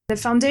The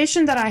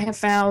foundation that I have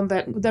found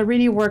that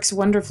really works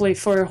wonderfully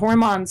for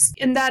hormones,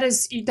 and that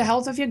is the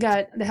health of your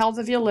gut, the health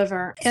of your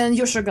liver, and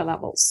your sugar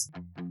levels.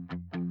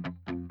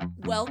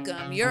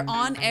 Welcome. You're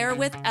on air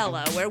with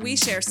Ella, where we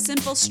share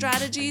simple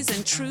strategies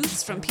and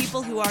truths from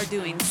people who are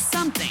doing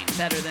something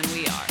better than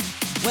we are.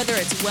 Whether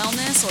it's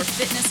wellness or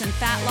fitness and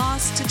fat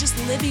loss, to just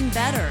living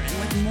better and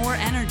with more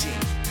energy,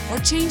 or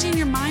changing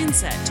your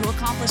mindset to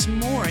accomplish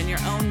more in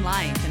your own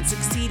life and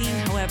succeeding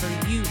however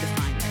you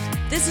define it.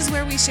 This is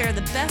where we share the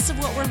best of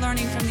what we're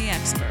learning from the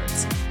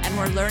experts, and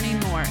we're learning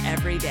more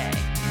every day.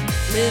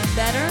 Live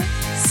better,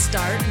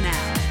 start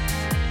now.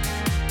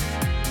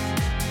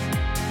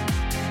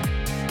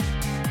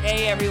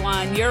 Hey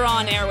everyone, you're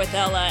on air with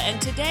Ella,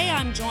 and today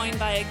I'm joined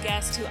by a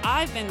guest who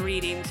I've been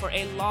reading for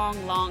a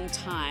long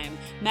time.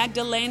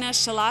 Magdalena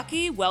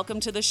Shalaki, welcome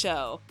to the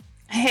show.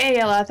 Hey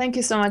Ella, thank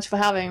you so much for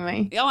having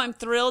me. Oh, I'm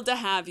thrilled to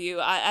have you.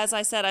 As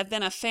I said, I've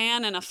been a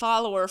fan and a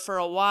follower for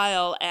a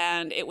while,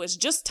 and it was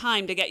just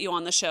time to get you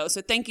on the show. So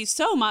thank you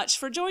so much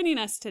for joining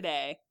us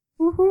today.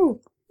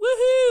 Woohoo!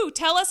 Woohoo!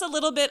 Tell us a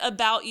little bit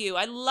about you.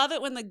 I love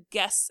it when the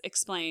guests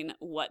explain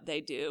what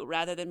they do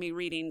rather than me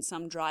reading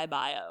some dry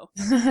bio.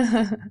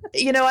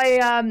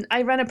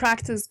 I run a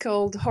practice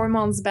called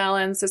Hormones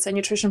Balance. It's a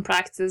nutrition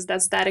practice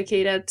that's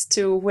dedicated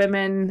to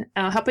women,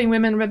 helping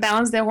women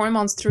rebalance their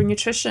hormones through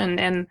nutrition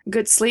and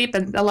good sleep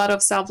and a lot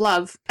of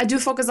self-love. I do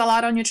focus a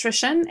lot on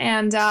nutrition,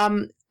 and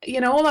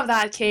all of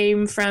that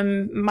came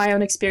from my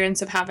own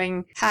experience of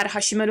having had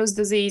Hashimoto's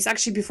disease,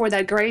 actually before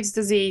that Graves'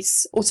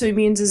 disease,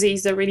 autoimmune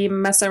disease that really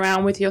mess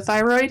around with your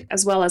thyroid,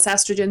 as well as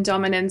estrogen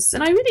dominance.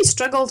 And I really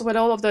struggled with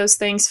all of those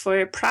things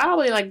for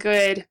probably like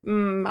good,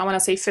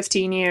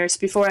 15 years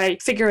before I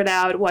figured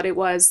out what it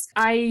was.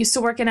 I used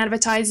to work in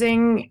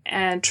advertising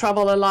and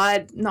travel a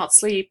lot, not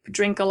sleep,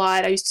 drink a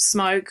lot. I used to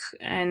smoke,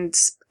 and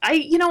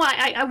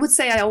I would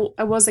say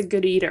I was a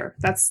good eater.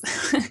 That's,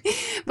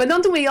 but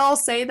don't we all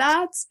say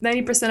that?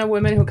 90% of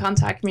women who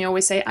contact me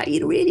always say, I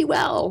eat really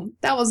well.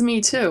 That was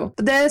me too.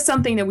 But there is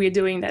something that we're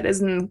doing that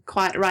isn't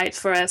quite right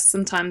for us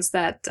sometimes,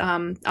 that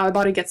our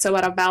body gets so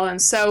out of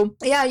balance. So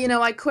yeah,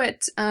 I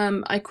quit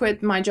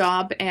my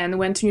job and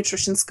went to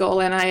nutrition school,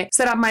 and I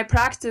set up my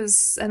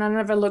practice, and I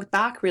never looked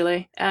back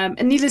really.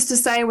 And needless to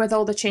say, with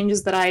all the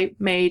changes that I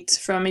made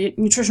from a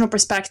nutritional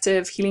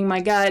perspective, healing my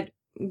gut,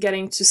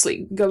 getting to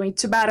sleep, going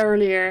to bed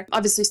earlier,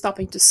 obviously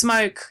stopping to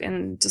smoke,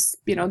 and just,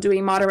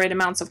 doing moderate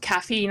amounts of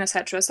caffeine,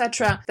 etc.,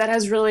 that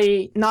has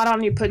really not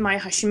only put my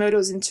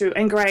Hashimoto's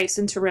and Graves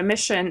into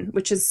remission,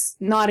 which is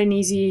not an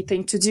easy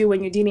thing to do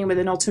when you're dealing with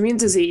an autoimmune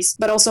disease,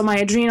 but also my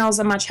adrenals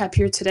are much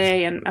happier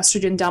today, and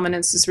estrogen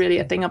dominance is really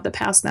a thing of the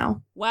past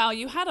now. Wow,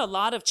 you had a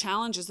lot of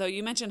challenges though.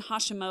 You mentioned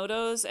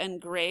Hashimoto's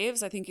and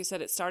Graves. I think you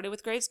said it started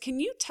with Graves. Can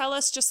you tell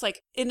us, just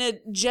like in a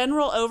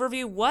general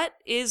overview, what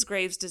is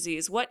Graves'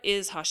 disease? What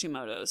is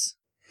Hashimoto's?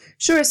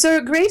 Sure.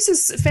 So Graves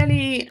is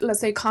fairly,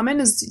 let's say,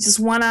 common. Is just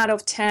 1 out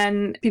of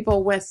 10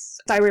 people with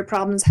thyroid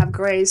problems have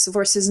Graves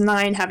versus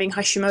 9 having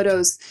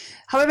Hashimoto's.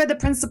 However, the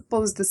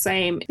principle is the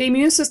same. The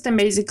immune system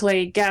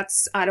basically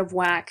gets out of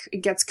whack.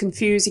 It gets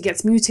confused. It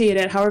gets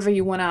mutated, however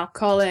you want to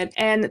call it,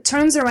 and it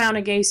turns around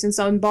against its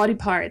own body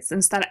parts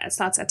and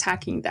starts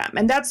attacking them.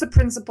 And that's the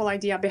principal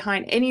idea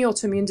behind any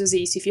autoimmune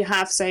disease. If you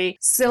have, say,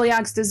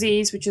 celiac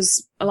disease, which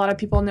is a lot of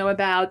people know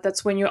about,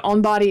 that's when your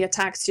own body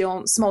attacks your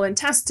own small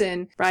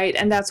intestine, right?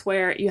 And that's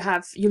where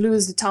you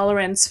lose the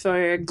tolerance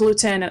for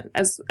gluten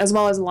as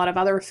well as a lot of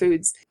other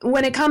foods.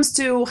 When it comes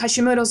to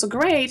Hashimoto's or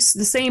Graves,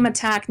 the same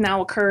attack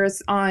now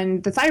occurs on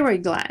the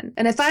thyroid gland.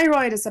 And the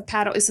thyroid is a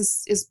paddle,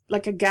 is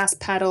like a gas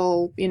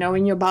pedal,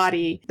 in your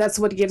body. That's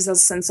what gives us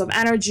a sense of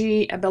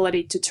energy,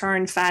 ability to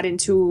turn fat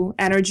into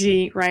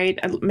energy, right?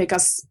 And make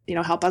us,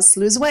 help us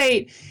lose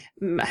weight,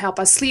 help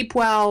us sleep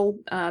well,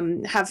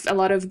 have a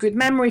lot of good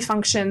memory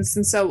functions.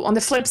 And so on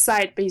the flip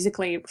side,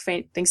 basically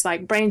things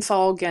like brain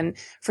fog and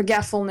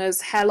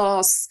forgetfulness, hair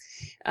loss,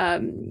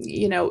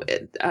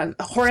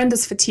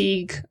 horrendous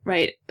fatigue,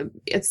 right?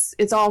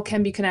 It's all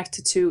can be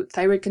connected to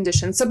thyroid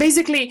conditions. So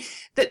basically,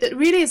 that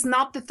really is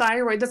not the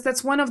thyroid.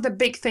 That's one of the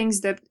big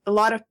things that a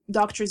lot of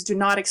doctors do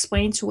not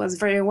explain to us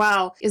very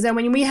well, is that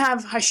when we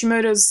have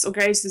Hashimoto's or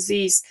Graves'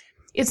 disease,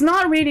 it's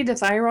not really the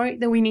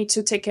thyroid that we need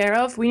to take care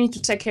of. We need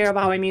to take care of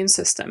our immune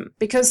system.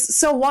 Because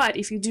so what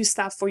if you do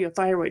stuff for your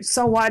thyroid?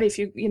 So what if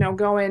you,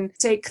 go and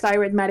take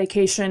thyroid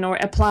medication or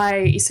apply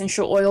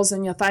essential oils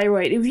on your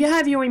thyroid? If you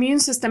have your immune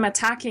system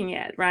attacking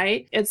it,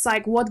 right? It's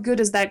like, what good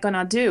is that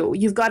gonna do?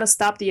 You've got to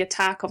stop the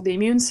attack of the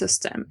immune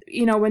system.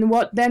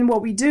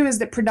 What we do is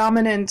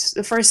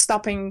the first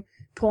stopping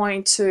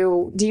point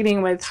to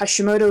dealing with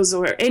Hashimoto's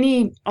or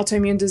any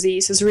autoimmune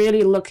disease is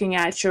really looking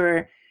at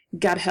your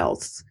gut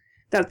health.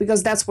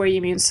 Because that's where your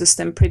immune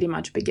system pretty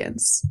much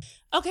begins.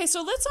 Okay,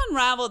 so let's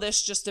unravel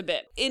this just a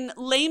bit. In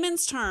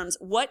layman's terms,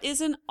 what is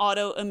an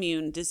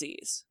autoimmune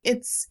disease?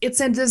 It's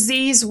a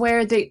disease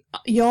where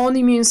your own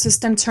immune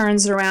system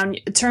turns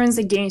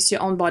against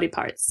your own body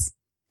parts.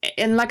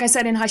 And like I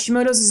said, in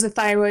Hashimoto's is the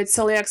thyroid,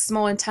 celiac,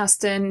 small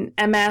intestine,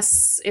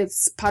 MS,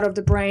 it's part of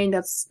the brain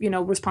that's,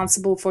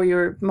 responsible for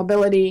your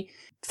mobility.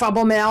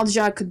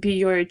 Fibromyalgia could be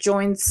your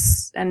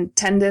joints and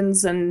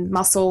tendons and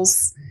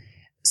muscles.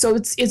 So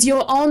it's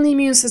your own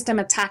immune system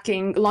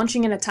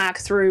launching an attack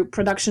through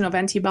production of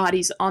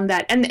antibodies on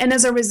that. And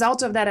as a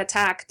result of that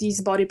attack, these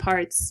body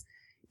parts,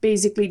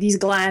 basically these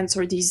glands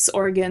or these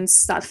organs,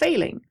 start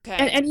failing.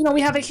 Okay. And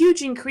we have a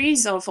huge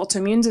increase of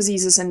autoimmune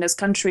diseases in this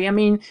country. I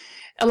mean,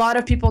 a lot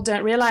of people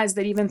don't realize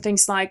that even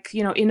things like,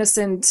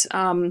 innocent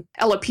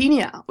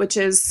alopecia, which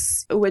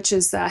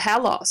is hair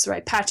loss,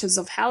 right? Patches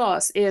of hair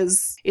loss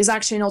is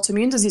actually an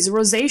autoimmune disease.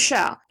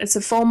 Rosacea, it's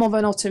a form of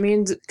an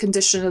autoimmune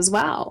condition as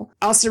well.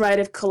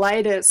 Ulcerative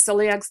colitis,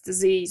 celiac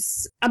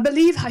disease. I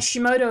believe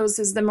Hashimoto's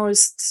is the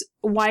most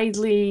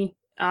widely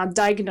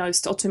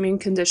diagnosed autoimmune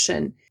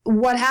condition.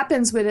 What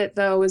happens with it,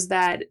 though, is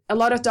that a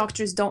lot of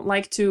doctors don't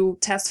like to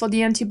test for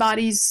the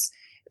antibodies,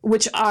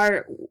 which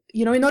are,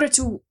 in order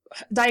to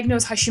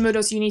diagnose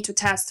Hashimoto's, you need to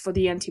test for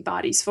the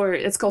antibodies.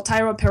 It's called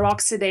thyroid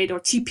peroxidase, or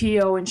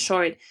TPO in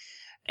short,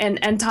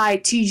 and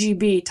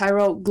anti-TGB,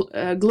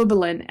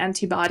 thyroglobulin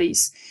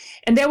antibodies.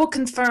 And they will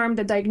confirm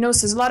the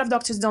diagnosis. A lot of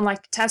doctors don't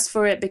like to test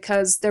for it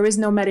because there is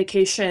no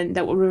medication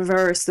that will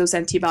reverse those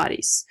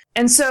antibodies.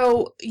 And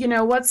so,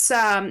 what's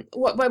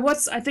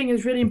I think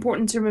is really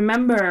important to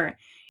remember,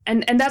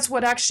 and that's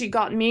what actually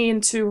got me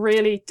into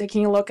really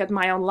taking a look at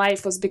my own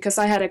life, was because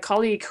I had a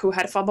colleague who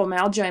had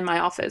fibromyalgia in my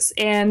office,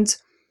 and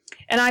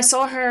I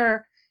saw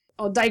her,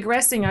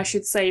 digressing, I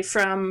should say,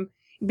 from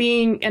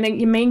being an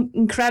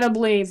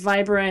incredibly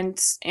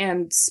vibrant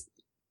and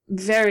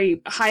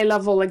very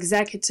high-level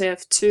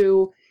executive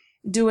to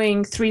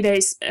doing 3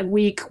 days a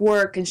week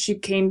work, and she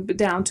came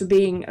down to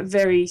being a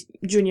very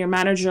junior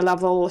manager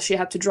level. She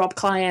had to drop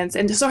clients,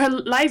 and so her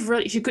life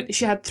really,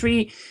 she had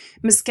 3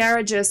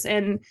 miscarriages,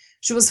 and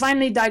she was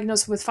finally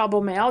diagnosed with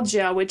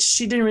fibromyalgia, which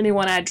she didn't really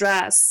want to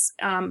address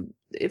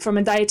from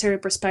a dietary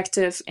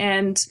perspective.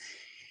 And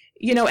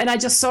and I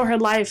just saw her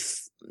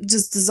life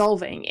just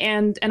dissolving,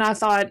 and I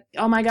thought,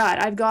 oh my God,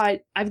 I've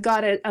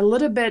got it a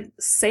little bit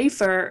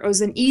safer. It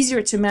was an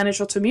easier to manage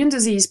autoimmune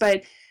disease.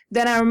 But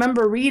then I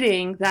remember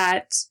reading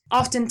that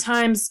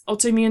oftentimes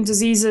autoimmune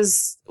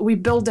diseases, we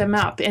build them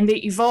up and they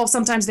evolve.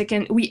 Sometimes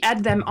we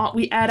add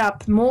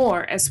up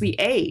more as we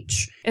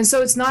age. And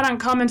so it's not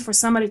uncommon for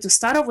somebody to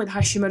start off with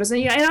Hashimoto's.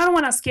 And I don't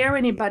want to scare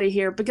anybody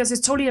here, because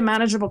it's totally a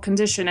manageable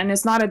condition and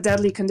it's not a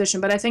deadly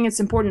condition. But I think it's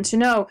important to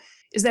know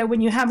is that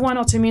when you have one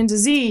autoimmune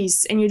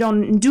disease and you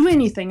don't do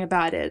anything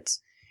about it,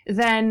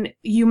 then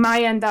you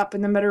might end up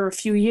in the matter of a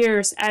few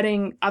years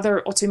adding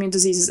other autoimmune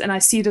diseases. And I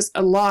see this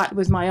a lot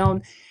with my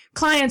own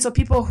clients, or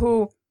people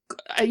who,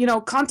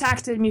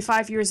 contacted me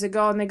 5 years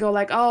ago, and they go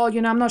like, oh,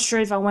 I'm not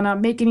sure if I want to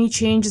make any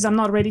changes. I'm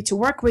not ready to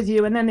work with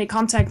you. And then they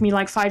contact me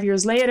like 5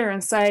 years later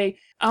and say,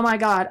 oh my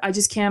God, I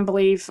just can't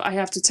believe I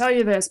have to tell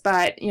you this,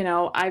 but,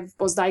 I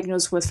was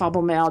diagnosed with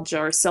fibromyalgia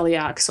or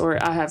celiac, or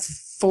I have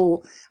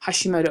full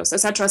Hashimoto's,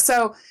 etc.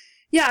 So,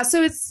 yeah,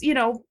 so it's,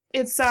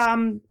 it's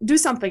do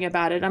something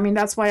about it. I mean,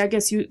 that's why I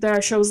guess there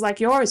are shows like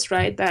yours,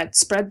 right, that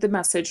spread the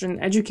message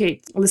and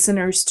educate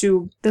listeners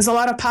there's a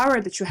lot of power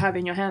that you have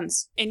in your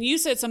hands. And you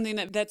said something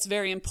that's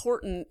very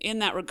important in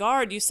that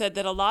regard. You said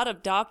that a lot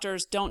of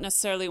doctors don't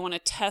necessarily want to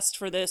test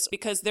for this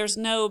because there's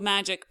no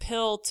magic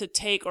pill to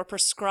take or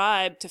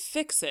prescribe to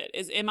fix it.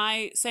 Am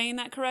I saying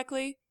that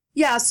correctly?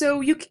 Yeah,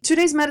 so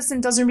today's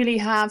medicine doesn't really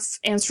have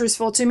answers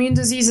for autoimmune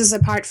diseases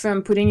apart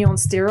from putting you on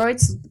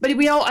steroids. But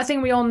I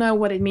think we all know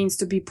what it means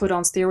to be put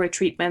on steroid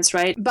treatments,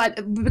 right?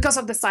 But because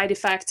of the side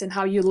effects and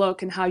how you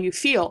look and how you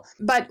feel.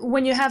 But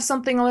when you have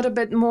something a little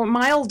bit more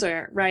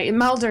milder, right?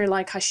 Milder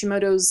like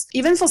Hashimoto's,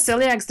 even for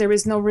celiacs, there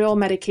is no real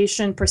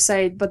medication per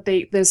se, but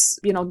there's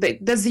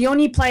the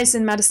only place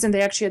in medicine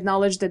they actually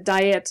acknowledge that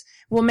diet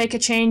will make a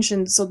change,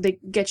 and so they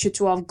get you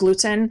to off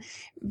gluten.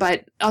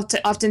 But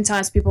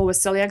oftentimes people with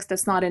celiacs,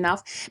 that's not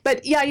enough.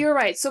 But yeah, you're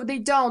right. So they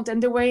don't.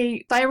 And the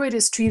way thyroid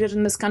is treated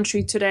in this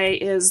country today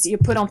is you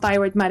put on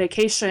thyroid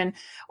medication,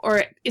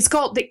 or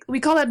we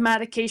call it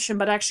medication,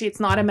 but actually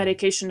it's not a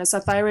medication. It's a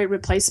thyroid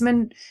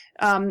replacement,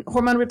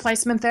 hormone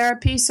replacement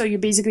therapy. So you're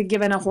basically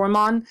given a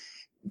hormone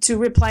to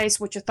replace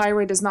what your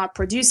thyroid is not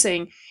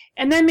producing.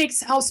 And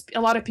that helps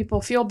a lot of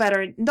people feel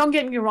better. Don't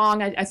get me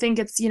wrong. I think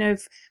it's,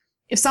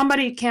 if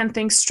somebody can't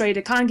think straight,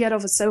 they can't get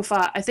off a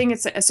sofa, I think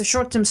it's a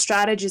short-term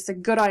strategy. It's a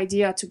good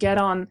idea to get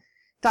on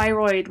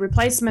thyroid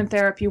replacement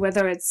therapy,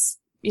 whether it's,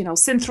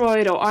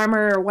 Synthroid or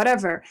Armour or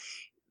whatever.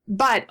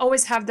 But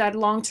always have that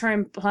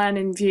long-term plan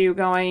in view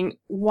going,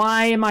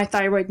 why am I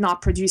thyroid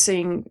not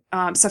producing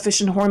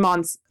sufficient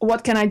hormones?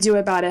 What can I do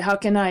about it? How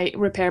can I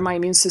repair my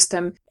immune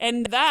system?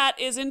 And that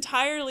is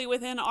entirely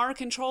within our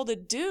control to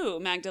do,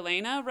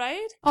 Magdalena,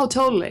 right? Oh,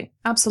 totally.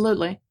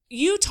 Absolutely.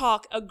 You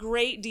talk a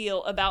great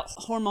deal about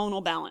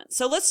hormonal balance.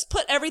 So let's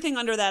put everything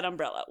under that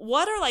umbrella.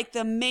 What are like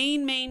the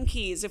main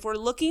keys if we're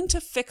looking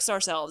to fix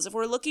ourselves, if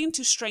we're looking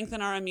to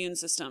strengthen our immune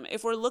system,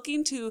 if we're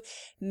looking to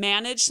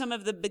manage some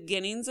of the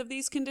beginnings of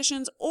these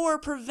conditions or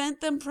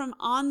prevent them from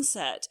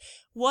onset?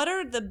 What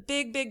are the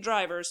big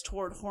drivers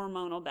toward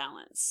hormonal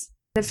balance?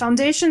 The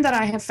foundation that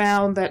I have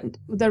found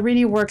that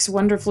really works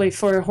wonderfully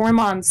for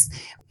hormones,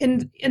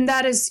 and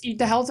that is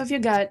the health of your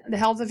gut, the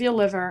health of your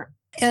liver,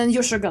 and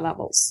your sugar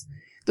levels.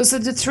 Those are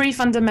the three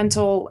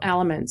fundamental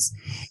elements.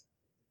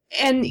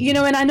 And,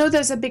 and I know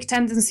there's a big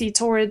tendency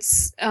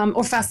towards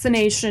or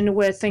fascination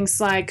with things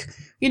like,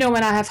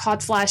 when I have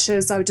hot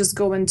flashes, I'll just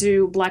go and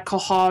do black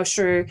cohosh,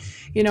 or,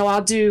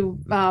 I'll do,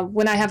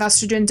 when I have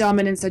estrogen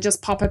dominance, I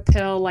just pop a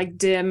pill like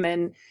DIM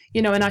and,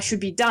 and I should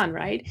be done,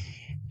 right?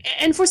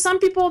 And for some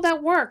people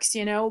that works,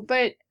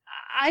 but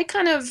I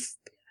kind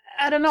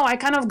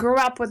of grew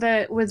up with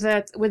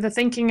the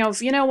thinking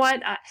of,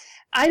 what,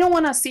 I don't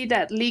want to see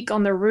that leak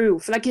on the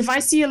roof. Like if I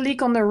see a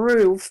leak on the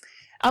roof,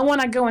 I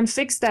want to go and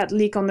fix that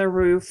leak on the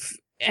roof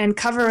and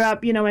cover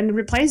up, and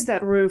replace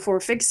that roof or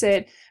fix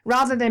it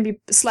rather than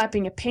be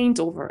slapping a paint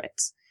over it.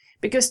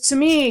 Because to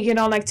me,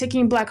 like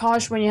taking black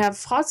cohosh when you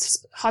have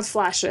hot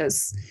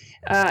flashes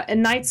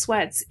and night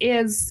sweats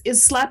is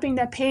slapping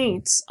that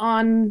paint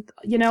on,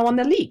 on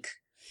the leak.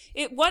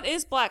 What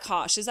is black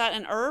cohosh? Is that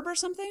an herb or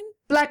something?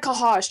 Black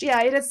cohosh.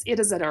 Yeah, it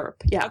is an herb.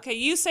 Yeah. Okay,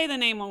 you say the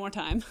name one more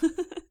time.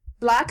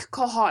 Black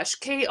cohosh,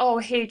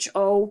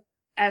 KOHOSH.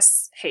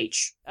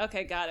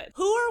 Okay, got it.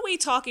 Who are we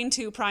talking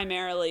to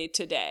primarily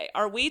today?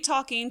 Are we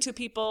talking to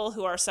people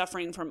who are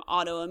suffering from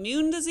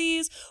autoimmune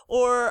disease,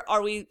 or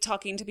are we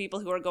talking to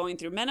people who are going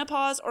through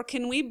menopause, or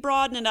can we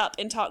broaden it up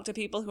and talk to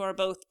people who are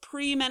both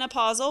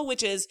premenopausal,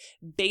 which is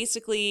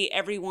basically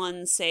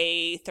everyone,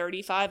 say,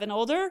 35 and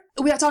older?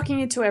 We are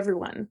talking to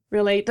everyone,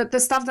 really. The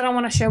stuff that I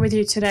want to share with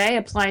you today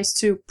applies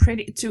to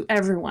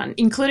everyone,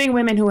 including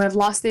women who have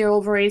lost their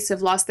ovaries,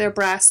 have lost their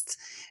breasts,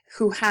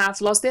 who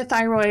have lost their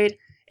thyroid.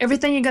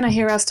 Everything you're going to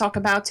hear us talk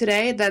about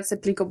today, that's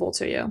applicable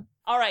to you.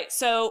 All right,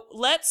 so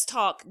let's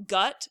talk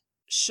gut,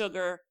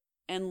 sugar,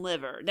 and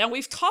liver. Now,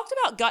 we've talked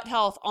about gut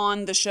health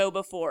on the show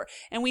before,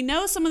 and we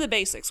know some of the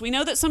basics. We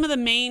know that some of the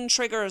main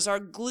triggers are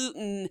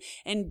gluten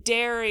and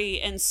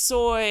dairy and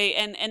soy,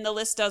 and the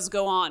list does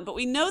go on. But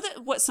we know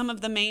that what some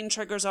of the main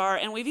triggers are,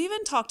 and we've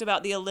even talked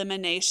about the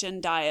elimination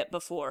diet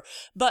before.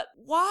 But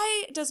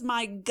why does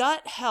my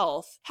gut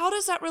health, how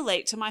does that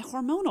relate to my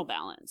hormonal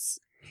balance?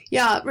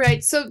 Yeah,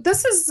 right. So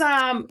this is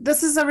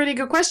a really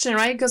good question,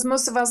 right? Because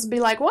most of us be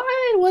like,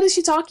 what is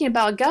she talking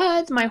about?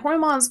 Gut, my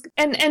hormones.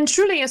 And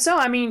truly so,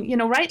 I mean,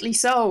 rightly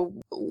so.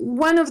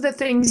 One of the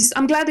things,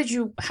 I'm glad that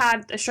you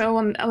had a show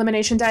on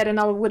elimination diet, and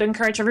I would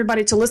encourage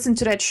everybody to listen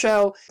to that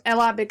show,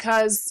 Ella,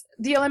 because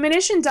the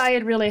elimination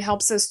diet really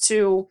helps us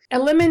to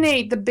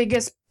eliminate the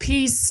biggest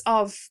piece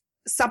of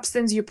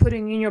substance you're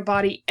putting in your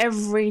body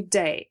every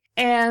day.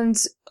 And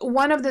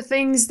one of the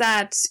things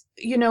that,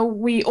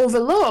 we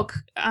overlook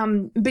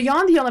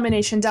beyond the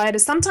elimination diet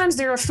is sometimes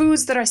there are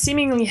foods that are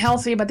seemingly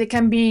healthy, but they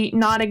can be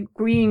not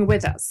agreeing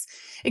with us.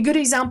 A good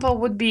example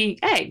would be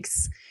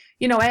eggs.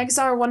 Eggs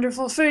are a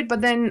wonderful food,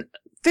 but then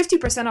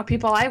 50% of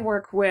people I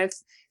work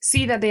with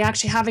see that they're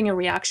actually having a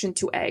reaction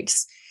to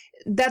eggs.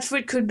 That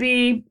food could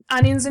be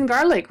onions and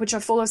garlic, which are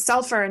full of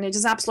sulfur, and it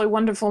is absolutely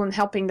wonderful in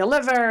helping the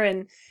liver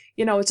and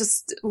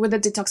just with the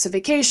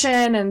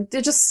detoxification, and they're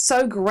just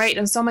so great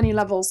on so many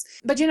levels.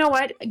 But you know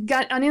what?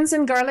 Onions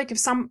and garlic,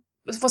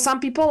 for some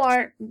people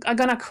are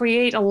going to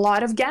create a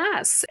lot of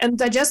gas and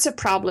digestive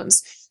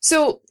problems.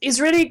 So it's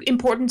really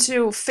important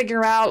to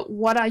figure out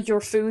what are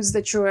your foods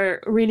that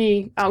you're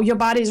really, your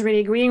body is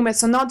really agreeing with.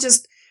 So not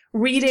just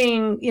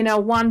reading,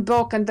 one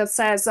book and that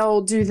says,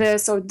 oh, do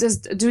this or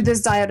do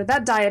this diet or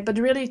that diet, but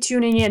really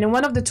tuning in. And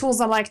one of the tools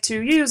I like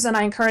to use, and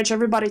I encourage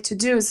everybody to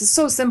do, is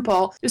so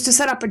simple, is to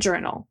set up a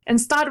journal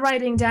and start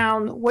writing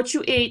down what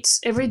you ate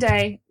every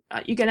day.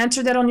 You can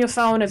enter that on your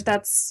phone if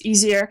that's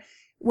easier.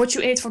 What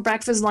you ate for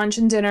breakfast, lunch,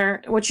 and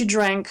dinner, what you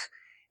drank,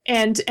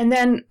 and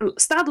then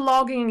start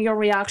logging your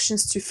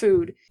reactions to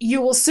food.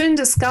 You will soon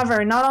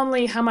discover not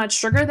only how much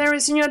sugar there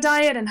is in your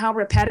diet and how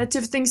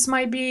repetitive things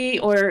might be,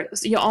 or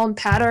your own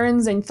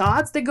patterns and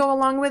thoughts that go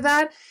along with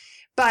that,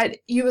 but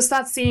you will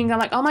start seeing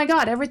like, oh my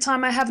God, every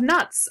time I have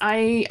nuts,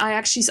 I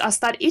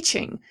start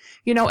itching,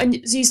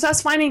 and so you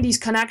start finding these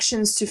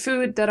connections to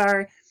food that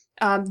are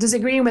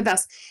disagreeing with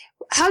us.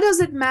 How does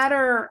it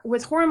matter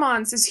with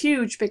hormones is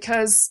huge,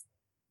 because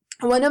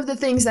one of the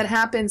things that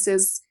happens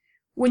is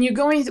when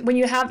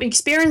you have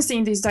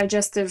experiencing these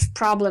digestive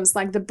problems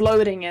like the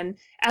bloating and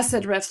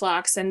acid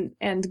reflux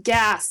and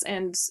gas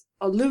and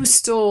a loose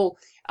stool,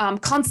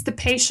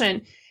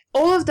 constipation,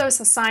 all of those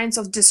are signs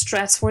of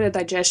distress for the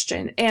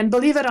digestion. And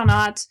believe it or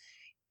not,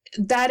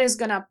 that is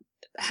going to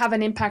have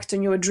an impact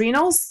on your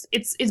adrenals.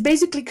 It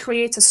basically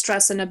creates a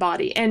stress in the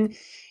body. And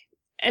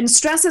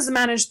stress is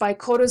managed by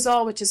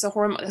cortisol, which is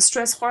a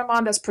stress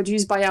hormone that's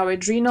produced by our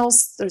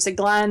adrenals. There's a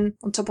gland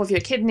on top of your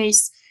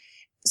kidneys.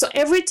 So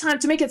every time,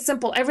 to make it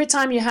simple, every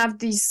time you have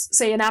these,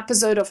 say, an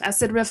episode of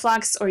acid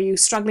reflux or you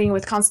struggling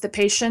with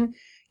constipation,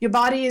 your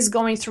body is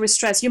going through a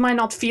stress. You might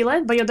not feel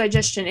it, but your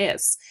digestion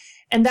is.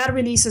 And that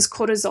releases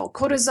cortisol.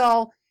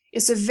 Cortisol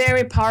is a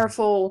very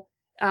powerful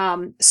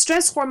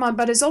stress hormone,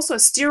 but it's also a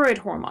steroid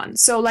hormone.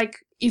 So like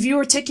if you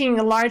were taking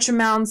large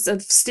amounts of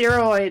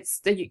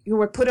steroids that you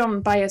were put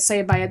on by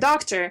a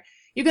doctor,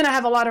 you're going to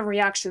have a lot of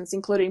reactions,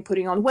 including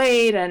putting on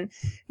weight and,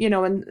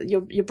 and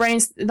your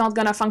brain's not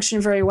going to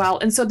function very well.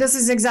 And so this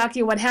is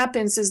exactly what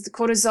happens is the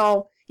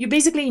cortisol, you're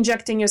basically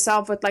injecting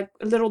yourself with like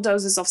little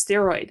doses of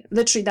steroid.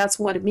 Literally, that's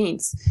what it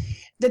means.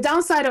 The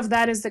downside of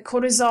that is the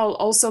cortisol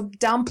also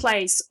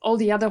downplays all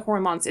the other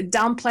hormones. It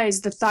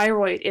downplays the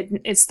thyroid.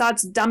 It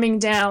starts dumbing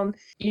down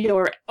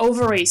your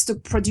ovaries to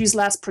produce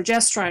less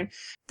progesterone.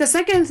 The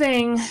second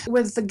thing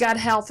with the gut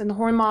health and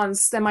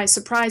hormones that might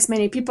surprise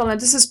many people, and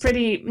this is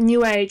pretty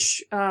new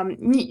age,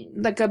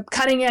 like a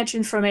cutting edge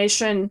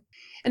information,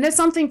 and that's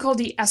something called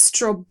the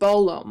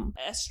estrobolome.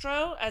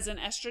 Estro as in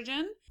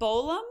estrogen?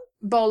 Bolome?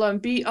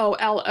 Bolome,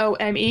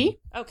 B-O-L-O-M-E.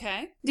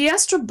 Okay. The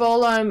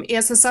estrobolome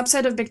is a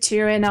subset of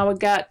bacteria in our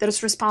gut that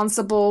is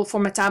responsible for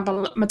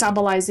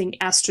metabolizing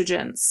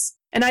estrogens.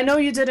 And I know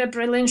you did a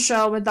brilliant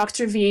show with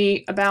Dr.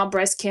 V about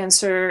breast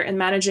cancer and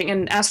managing,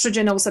 and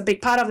estrogen was a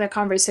big part of that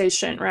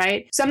conversation,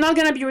 right? So I'm not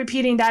going to be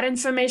repeating that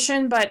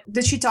information, but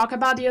did she talk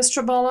about the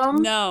estrobolome?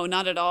 No,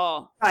 not at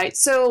all. Right.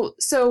 So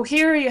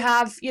here you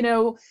have,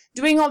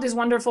 doing all these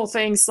wonderful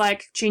things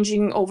like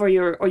changing over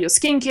your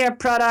skincare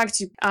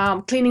products,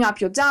 cleaning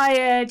up your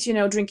diet,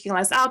 drinking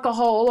less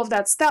alcohol, all of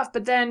that stuff.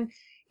 But then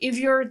if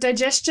your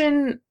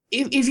digestion,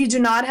 if you do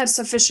not have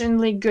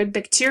sufficiently good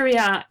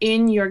bacteria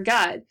in your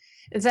gut,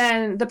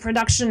 then the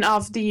production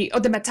of the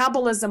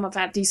metabolism of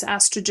these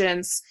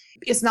estrogens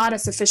is not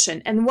as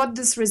efficient. And what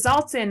this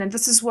results in, and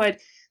this is what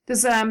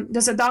there's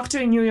a doctor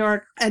in New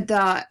York at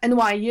the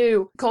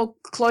NYU called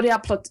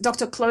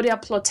Dr. Claudia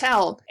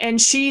Plotel,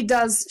 and she's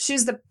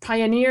the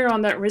pioneer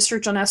on that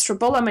research on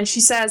estrobolome, and she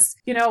says,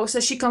 so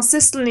she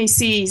consistently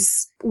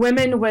sees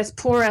women with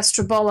poor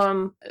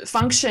estrobolome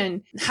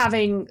function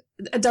having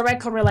a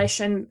direct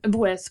correlation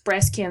with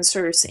breast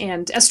cancers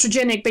and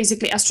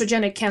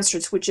estrogenic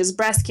cancers, which is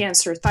breast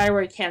cancer,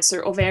 thyroid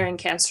cancer, ovarian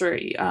cancer,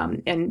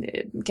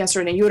 and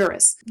cancer in the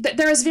uterus.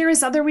 There's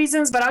various other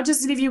reasons, but I'll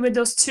just leave you with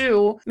those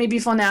two maybe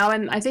for now,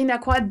 and I think they're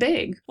quite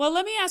big. Well,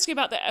 let me ask you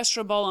about the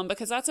estrobolome,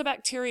 because that's a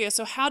bacteria.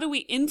 So how do we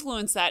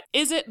influence that?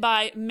 Is it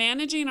by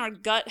managing our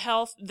gut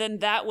health? Then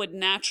that would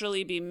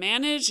naturally be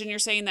managed, and you're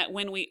saying that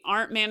when we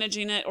aren't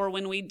managing it, or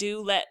when we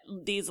do let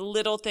these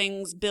little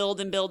things build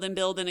and build and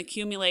build and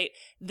accumulate,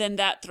 then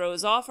that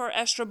throws off our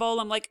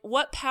estrobolome. Like,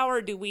 what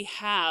power do we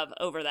have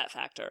over that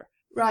factor?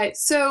 Right.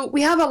 So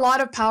we have a lot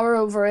of power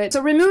over it.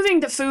 So removing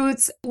the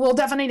foods will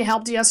definitely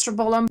help the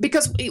estrobolome,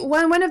 because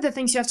one of the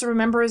things you have to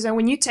remember is that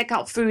when you take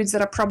out foods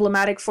that are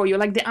problematic for you,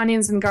 like the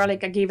onions and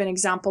garlic, I gave an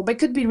example, but it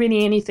could be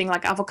really anything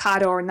like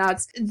avocado or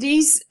nuts.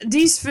 These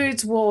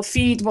foods will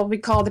feed what we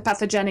call the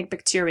pathogenic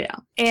bacteria.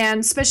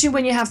 And especially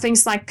when you have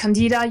things like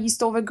Candida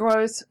yeast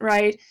overgrowth,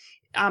 right?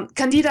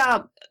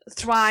 Candida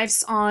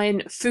thrives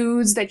on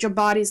foods that your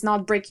body is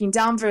not breaking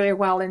down very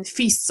well and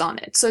feasts on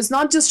it. So it's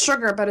not just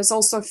sugar, but it's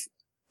also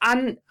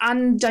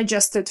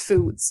undigested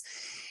foods.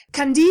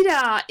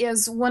 Candida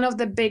is one of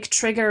the big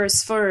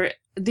triggers for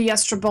the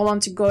estrobolome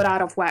to go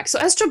out of whack. So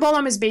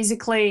estrobolome is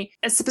basically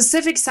a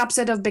specific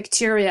subset of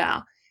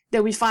bacteria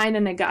that we find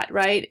in the gut,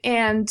 right?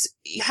 And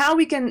how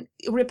we can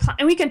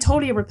we can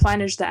totally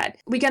replenish that.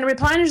 We can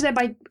replenish that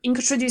by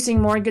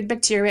introducing more good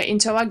bacteria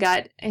into our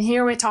gut. And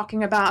here we're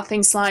talking about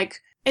things like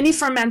any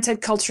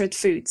fermented cultured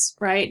foods,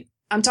 right?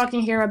 I'm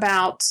talking here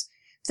about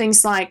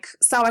things like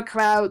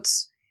sauerkraut,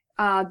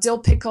 dill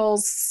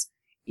pickles,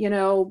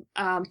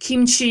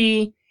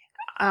 kimchi,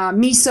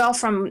 miso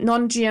from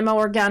non-GMO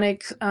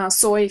organic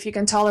soy, if you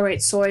can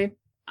tolerate soy.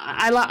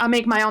 I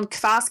make my own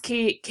kvass,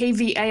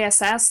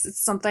 K-V-A-S-S.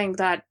 It's something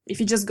that if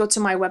you just go to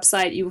my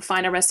website, you will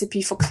find a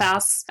recipe for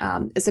kvass.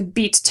 It's a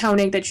beet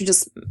tonic that you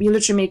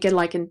literally make it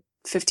like in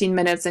 15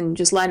 minutes and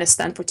just let it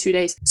stand for 2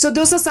 days. So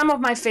those are some of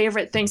my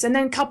favorite things. And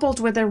then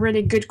coupled with a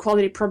really good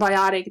quality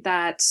probiotic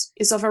that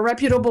is of a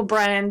reputable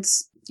brand,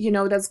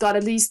 that's got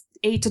at least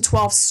 8 to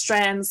 12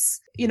 strands.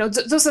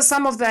 Those are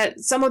some of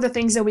the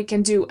things that we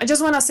can do. I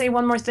just want to say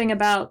one more thing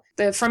about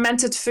the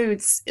fermented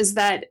foods is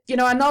that,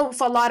 I know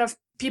for a lot of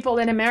people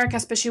in America,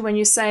 especially when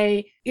you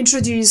say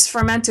introduce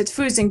fermented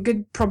foods and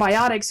good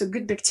probiotics or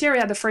good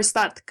bacteria, the first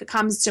thought that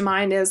comes to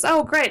mind is,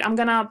 oh, great, I'm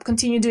going to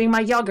continue doing my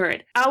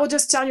yogurt. I will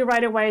just tell you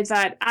right away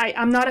that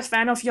I'm not a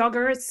fan of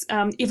yogurts.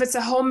 If it's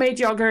a homemade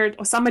yogurt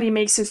or somebody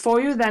makes it for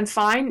you, then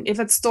fine.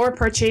 If it's store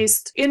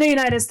purchased in the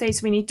United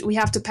States, we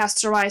have to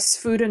pasteurize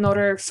food in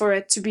order for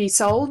it to be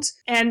sold.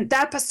 And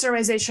that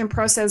pasteurization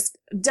process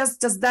does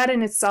that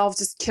in itself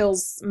just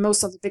kills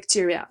most of the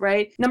bacteria,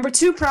 right? Number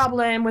two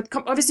problem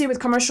obviously with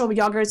commercial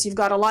yogurts, you've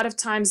got a lot of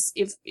times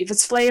if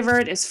it's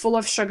flavored, it's full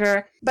of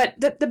sugar. But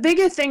the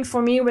bigger thing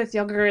for me with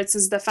yogurts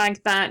is the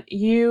fact that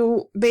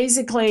a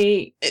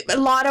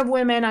lot of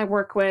women I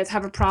work with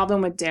have a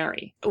problem with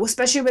dairy,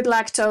 especially with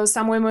lactose.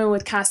 Some women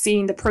with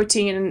casein, the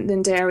protein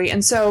in dairy.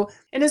 And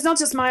it's not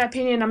just my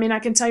opinion. I mean, I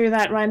can tell you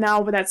that right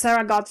now with that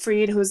Sarah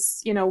Gottfried, who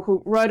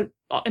wrote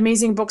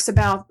amazing books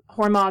about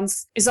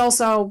hormones is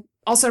also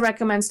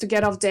recommends to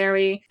get off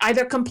dairy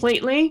either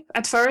completely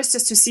at first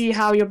just to see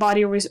how your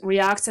body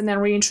reacts and then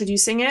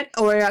reintroducing it,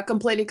 or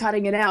completely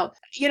cutting it out.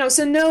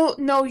 So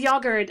no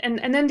yogurt.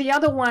 And then the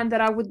other one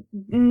that I would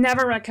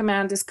never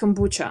recommend is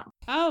kombucha.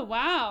 Oh,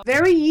 wow.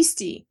 Very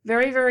yeasty,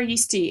 very, very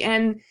yeasty.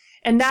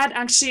 And that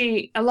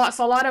actually,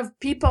 for a lot of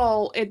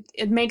people,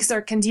 it makes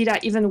their candida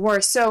even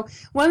worse. So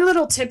one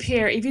little tip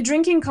here, if you're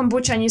drinking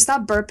kombucha and you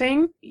start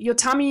burping, your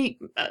tummy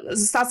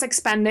starts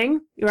expanding,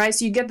 right?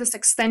 So you get this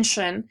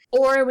extension.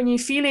 Or when you're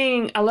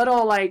feeling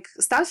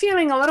start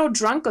feeling a little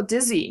drunk or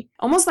dizzy,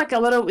 almost like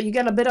you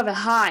get a bit of a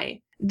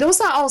high.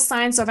 Those are all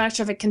signs of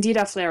actually a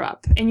candida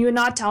flare-up, and you're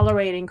not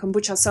tolerating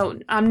kombucha. So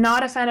I'm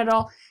not a fan at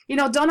all.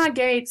 Donna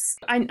Gates,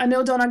 I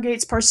know Donna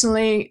Gates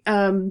personally.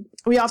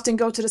 We often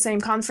go to the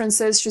same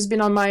conferences. She's been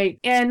on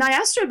and I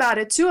asked her about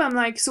it too. I'm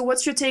like, so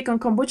what's your take on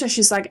kombucha?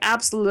 She's like,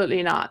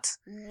 absolutely not.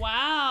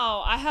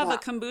 Wow. I have a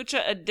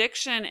kombucha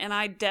addiction, and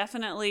I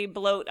definitely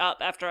bloat up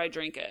after I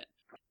drink it.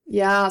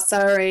 Yeah,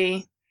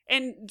 sorry.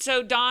 And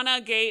so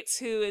Donna Gates,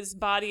 who is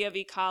Body of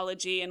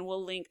Ecology, and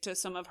we'll link to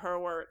some of her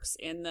works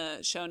in the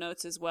show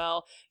notes as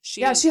well.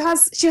 She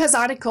has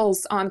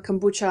articles on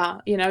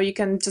kombucha. You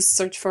can just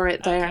search for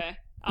it there. Okay.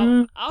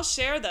 I'll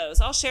share those.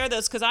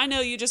 Because I know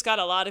you just got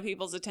a lot of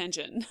people's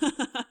attention.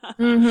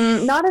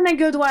 Mm-hmm. Not in a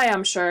good way,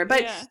 I'm sure.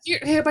 But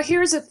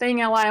here's the thing,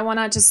 Ella. I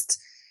want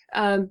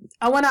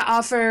to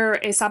offer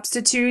a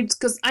substitute,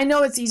 because I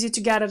know it's easy to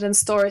get it in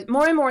stores.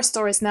 More and more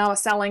stores now are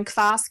selling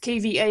Kvass,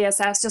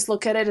 KVASS. Just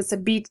look at it. It's a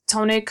beet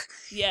tonic.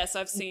 Yes,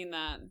 I've seen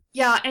that.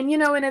 Yeah, and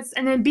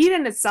then beet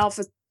in itself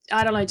is,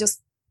 I don't know,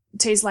 just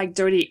tastes like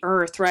dirty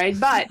earth, right?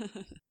 But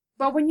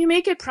but when you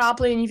make it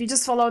properly, and if you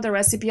just follow the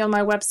recipe on my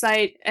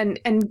website, and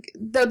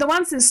the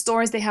ones in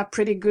stores, they have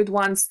pretty good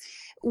ones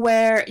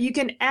where you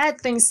can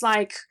add things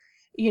like,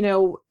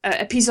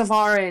 a piece of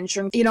orange,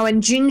 or,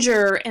 and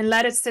ginger, and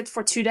let it sit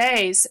for 2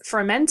 days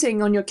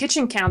fermenting on your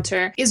kitchen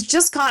counter. Is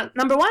just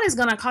number one, is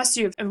going to cost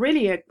you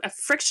a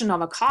friction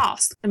of a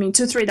cost. I mean,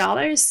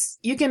 $2-3.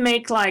 You can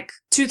make like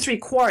 2-3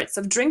 quarts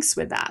of drinks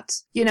with that,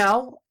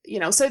 so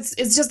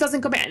it just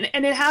doesn't compare.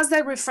 And it has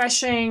that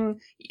refreshing,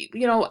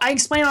 I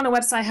explain on the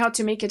website how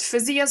to make it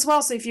fizzy as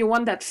well. So if you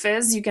want that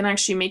fizz, you can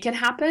actually make it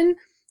happen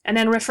and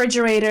then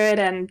refrigerate it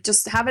and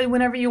just have it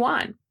whenever you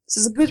want. So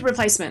it's a good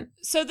replacement.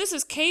 So this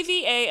is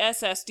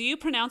KVASS. Do you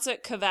pronounce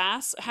it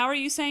Kvass? How are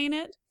you saying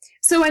it?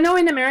 So I know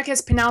in America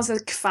it's pronounced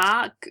as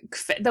kva,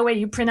 the way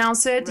you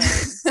pronounce it.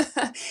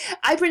 Right.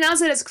 I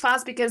pronounce it as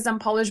kvass because I'm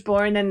Polish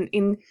born, and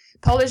in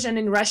Polish and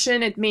in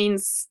Russian it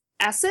means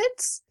acid.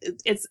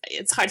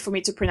 It's hard for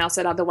me to pronounce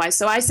it otherwise.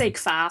 So I say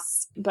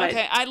kvass. But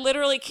okay, I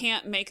literally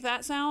can't make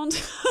that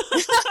sound.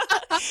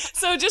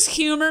 So just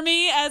humor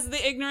me as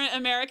the ignorant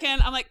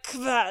American. I'm like,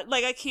 kvass,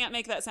 like I can't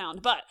make that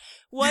sound. But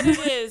what it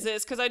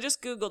is because I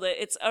just Googled it.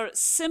 It's a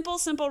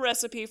simple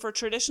recipe for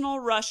traditional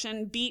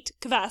Russian beet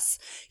kvass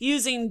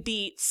using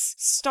beets,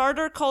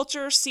 starter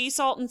culture, sea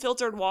salt, and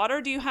filtered water.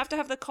 Do you have to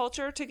have the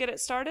culture to get it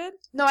started?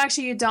 No,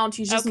 actually you don't.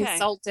 You just need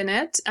salt in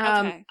it.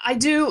 Okay. I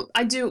do.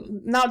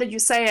 Now that you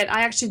say it,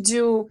 I actually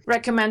do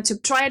recommend to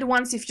try it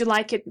once if you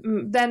like it,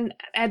 then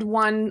add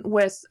one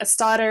with a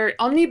starter,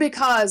 only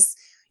because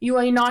you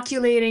are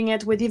inoculating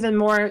it with even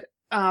more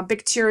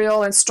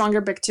bacterial and stronger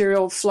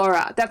bacterial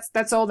flora.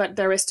 That's all that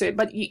there is to it,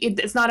 but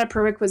it's not a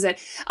prerequisite.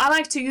 I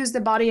like to use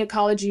the Body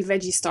Ecology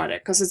Veggie Starter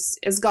because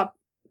it's got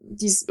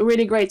these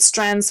really great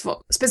strands,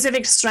 for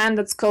specific strand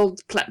that's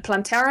called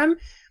plantarum,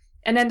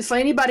 and then for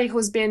anybody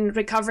who's been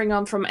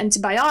recovering from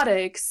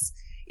antibiotics,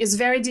 is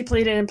very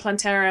depleted in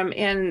plantarum,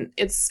 and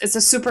it's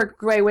a super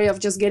great way of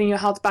just getting your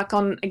health back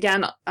on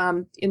again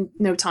in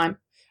no time.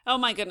 Oh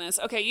my goodness.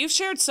 Okay, you've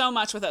shared so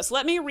much with us.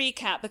 Let me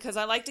recap because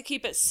I like to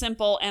keep it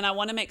simple and I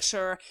want to make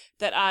sure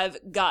that I've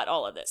got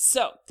all of this.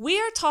 So we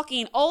are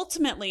talking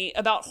ultimately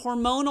about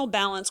hormonal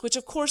balance, which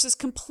of course is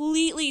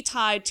completely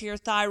tied to your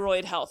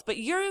thyroid health. But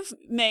you've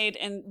made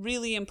a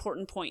really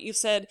important point. You've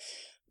said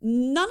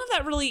none of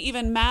that really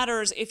even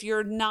matters if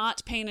you're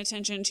not paying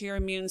attention to your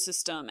immune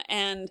system.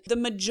 And the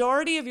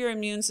majority of your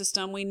immune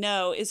system, we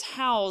know, is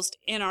housed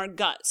in our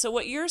gut. So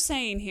what you're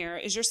saying here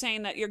is you're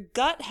saying that your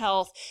gut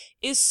health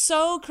is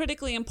so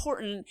critically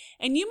important,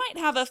 and you might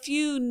have a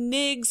few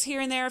nigs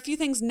here and there, a few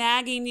things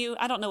nagging you.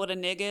 I don't know what a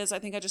nig is. I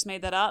think I just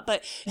made that up,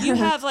 but you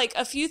have like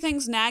a few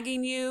things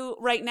nagging you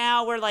right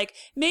now where like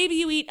maybe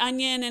you eat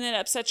onion and it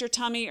upsets your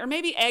tummy, or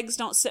maybe eggs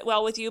don't sit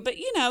well with you, but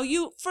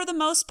you, for the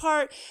most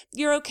part,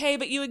 you're okay,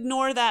 but you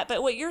ignore that.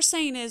 But what you're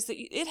saying is that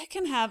it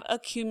can have a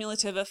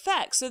cumulative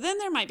effect. So then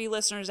there might be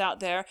listeners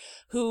out there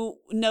who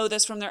know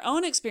this from their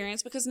own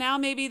experience because now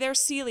maybe they're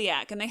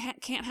celiac and they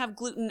can't have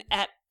gluten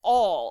at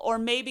all, or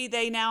maybe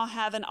they now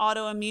have an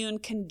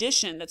autoimmune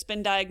condition that's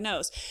been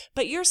diagnosed.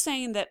 But you're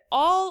saying that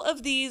all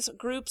of these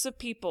groups of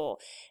people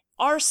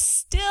are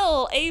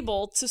still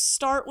able to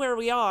start where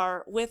we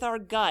are with our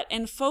gut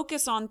and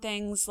focus on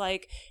things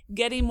like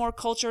getting more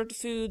cultured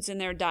foods in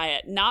their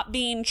diet, not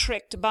being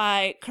tricked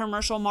by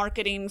commercial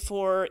marketing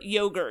for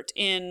yogurt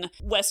in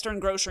Western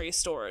grocery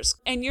stores.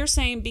 And you're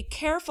saying be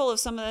careful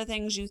of some of the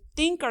things you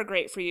think are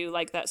great for you,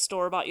 like that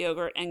store-bought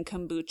yogurt and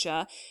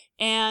kombucha.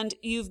 And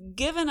you've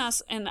given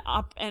us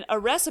a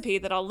recipe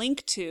that I'll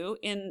link to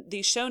in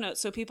the show notes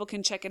so people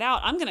can check it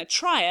out. I'm going to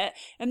try it.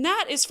 And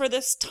that is for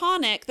this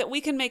tonic that we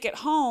can make at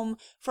home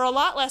for a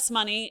lot less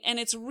money. And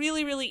it's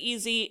really, really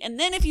easy. And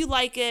then if you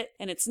like it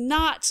and it's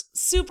not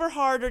super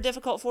hard or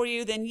difficult for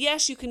you, then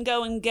yes, you can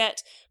go and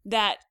get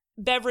that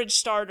beverage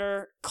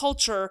starter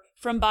culture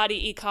from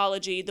Body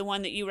Ecology, the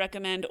one that you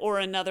recommend, or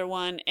another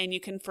one, and you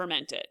can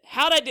ferment it.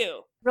 How'd I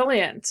do?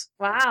 Brilliant.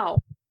 Wow.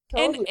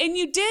 Totally. And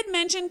you did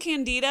mention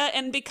Candida,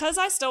 and because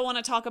I still want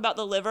to talk about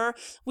the liver,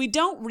 we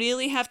don't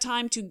really have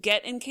time to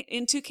get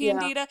into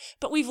Candida,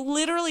 but we've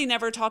literally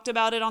never talked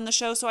about it on the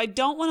show, so I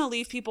don't want to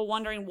leave people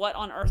wondering what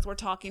on earth we're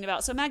talking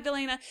about. So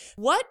Magdalena,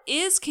 what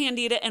is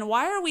Candida, and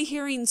why are we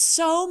hearing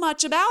so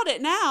much about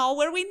it now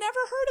where we never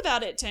heard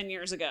about it 10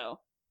 years ago?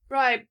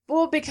 Right.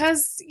 Well,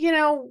 because,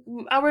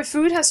 our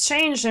food has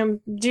changed, and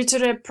due to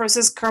the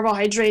processed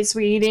carbohydrates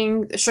we're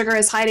eating, sugar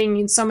is hiding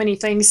in so many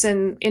things,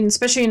 in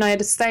especially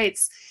United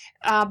States.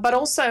 But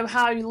also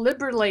how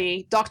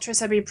liberally doctors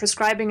have been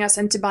prescribing us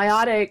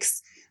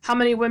antibiotics, how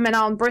many women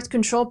are on birth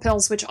control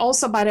pills, which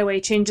also, by the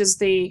way, changes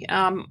the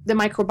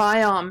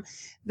microbiome,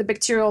 the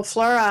bacterial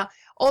flora.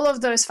 All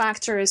of those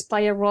factors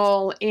play a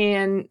role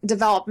in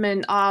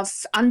development of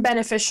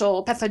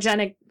unbeneficial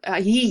pathogenic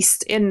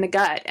yeast in the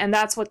gut, and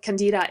that's what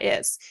Candida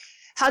is.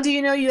 How do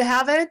you know you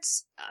have it?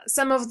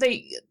 Some of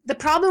the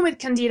problem with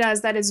Candida is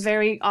that it's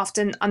very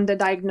often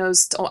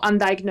underdiagnosed or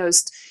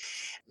undiagnosed.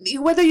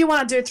 Whether you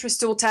want to do it through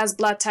stool tests,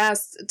 blood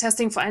tests,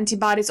 testing for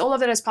antibodies, all of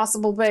that is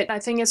possible, but I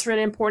think it's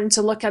really important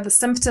to look at the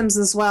symptoms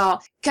as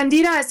well.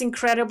 Candida is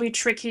incredibly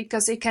tricky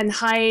because it can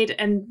hide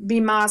and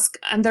be masked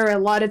under a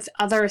lot of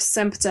other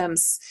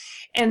symptoms.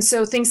 And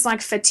so things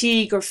like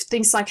fatigue, or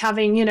things like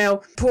having,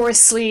 poor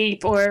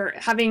sleep, or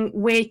having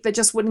weight that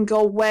just wouldn't go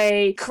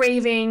away,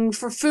 craving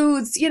for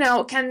foods,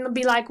 can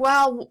be like,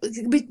 well,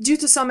 due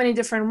to so many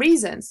different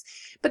reasons.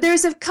 But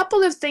there's a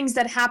couple of things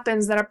that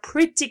happens that are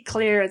pretty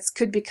clear it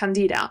could be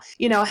Candida.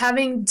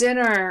 Having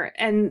dinner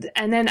and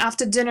then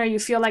after dinner you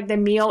feel like the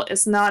meal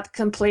is not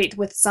complete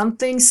with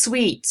something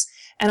sweet.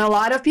 And a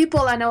lot of people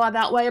I know are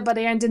that way, but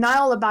they're in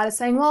denial about it,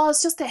 saying, well,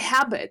 it's just a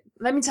habit.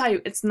 Let me tell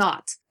you, it's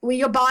not. When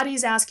your body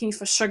is asking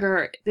for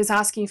sugar, it's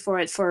asking for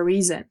it for a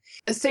reason.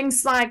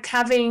 Things like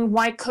having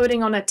white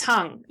coating on a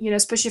tongue,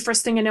 especially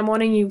first thing in the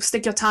morning, you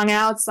stick your tongue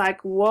out, it's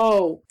like,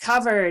 whoa,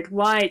 covered,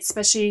 white,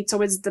 especially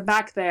towards the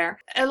back there.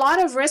 A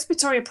lot of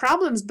respiratory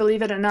problems,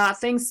 believe it or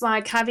not, things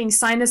like having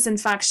sinus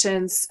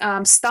infections,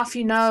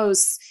 stuffy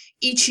nose,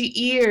 itchy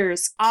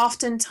ears,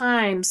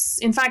 oftentimes.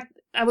 In fact,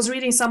 I was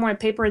reading somewhere a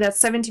paper that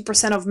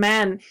 70% of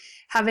men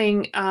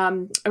having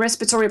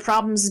respiratory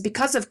problems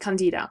because of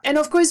Candida. And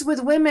of course,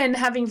 with women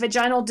having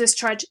vaginal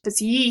discharge, that's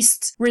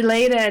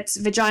yeast-related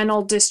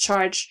vaginal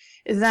discharge,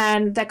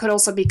 then that could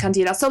also be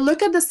Candida. So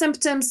look at the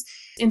symptoms.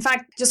 In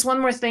fact, just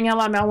one more thing,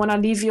 Ella, I want to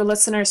leave you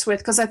listeners with,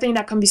 because I think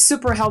that can be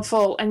super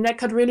helpful, and that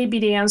could really be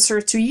the answer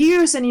to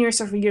years and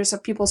years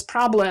of people's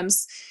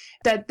problems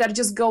that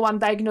just go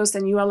undiagnosed,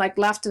 and you are like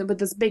left with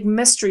this big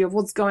mystery of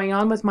what's going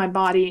on with my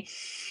body,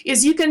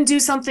 is you can do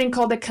something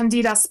called the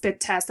Candida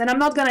spit test. And I'm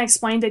not going to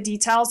explain the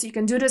details. You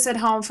can do this at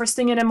home first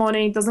thing in the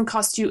morning. It doesn't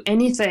cost you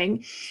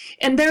anything.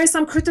 And there is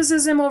some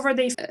criticism over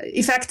the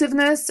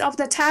effectiveness of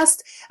the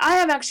test. I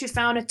have actually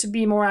found it to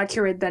be more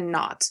accurate than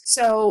not.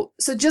 So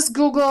just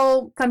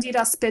Google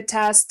Candida spit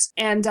test,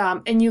 and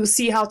you'll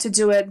see how to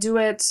do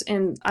it.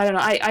 And I don't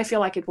know, I feel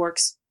like it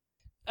works.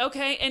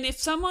 Okay, and if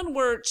someone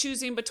were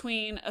choosing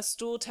between a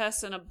stool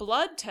test and a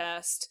blood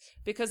test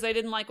because they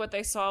didn't like what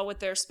they saw with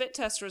their spit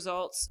test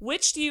results,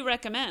 which do you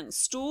recommend,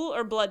 stool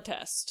or blood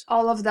test?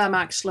 All of them,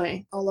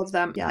 actually. All of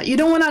them. Yeah, you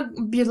don't want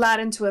to be led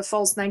into a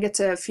false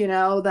negative,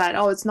 that,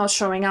 it's not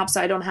showing up,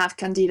 so I don't have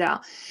Candida.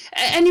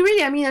 And you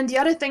really, and the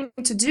other thing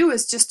to do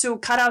is just to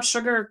cut out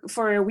sugar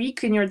for a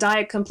week in your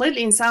diet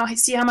completely and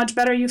see how much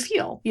better you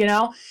feel,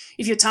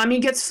 If your tummy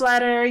gets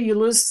flatter, you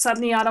lose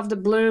suddenly out of the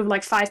blue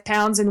like 5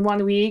 pounds in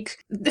 1 week,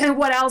 then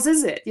what else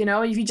is it,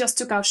 if you just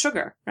took out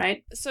sugar,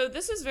 right? So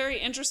this is very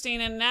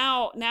interesting, and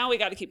now we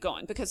got to keep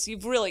going because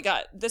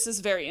this is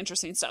very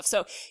interesting stuff.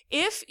 So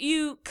if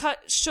you cut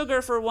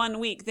sugar for 1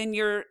 week, then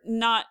you're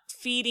not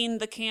feeding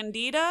the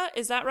Candida,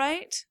 is that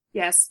right?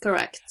 Yes,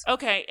 correct.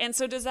 Okay, and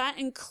so does that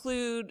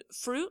include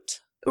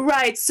fruit?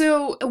 Right.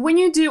 So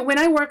when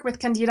I work with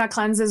Candida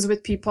cleanses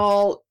with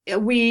people,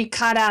 we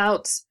cut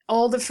out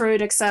all the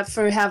fruit except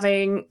for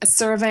having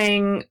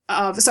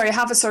half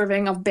a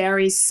serving of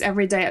berries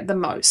every day at the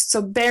most.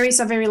 So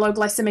berries are very low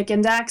glycemic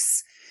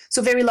index,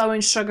 so very low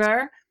in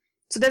sugar.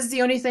 So that's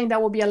the only thing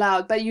that will be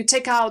allowed. But you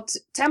take out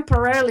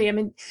temporarily.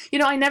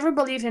 I never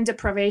believed in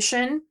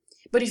deprivation,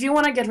 But if you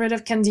want to get rid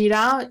of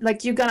candida,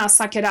 like you're gonna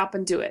suck it up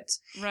and do it.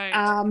 Right.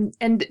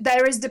 And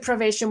there is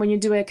deprivation when you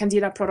do a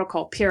candida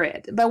protocol,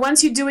 period. But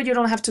once you do it, you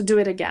don't have to do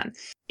it again.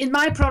 In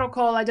my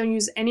protocol, I don't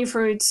use any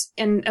fruits,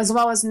 and as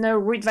well as no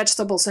root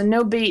vegetables, so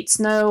no beets,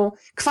 no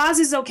kvass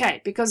is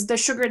okay because the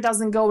sugar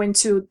doesn't go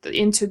into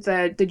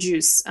the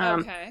juice.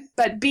 Okay.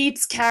 But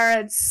beets,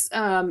 carrots,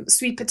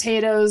 sweet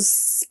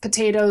potatoes,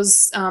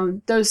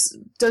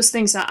 those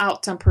things are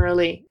out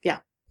temporarily. Yeah.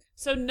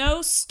 So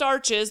no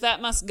starches,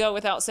 that must go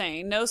without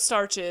saying. No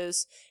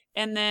starches.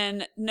 And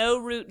then no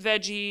root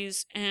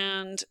veggies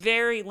and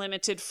very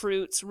limited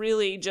fruits,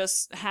 really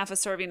just half a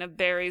serving of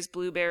berries,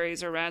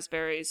 blueberries or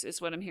raspberries is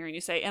what I'm hearing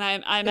you say.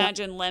 And I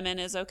imagine lemon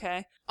is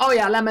okay. Oh,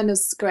 yeah, lemon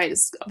is great.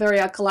 It's very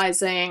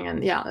alkalizing,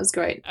 and yeah, it's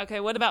great. Okay,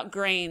 what about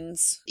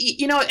grains?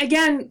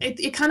 Again,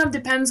 it kind of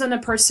depends on the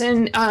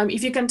person.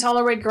 If you can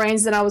tolerate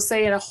grains, then I would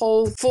say a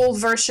full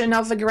version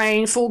of a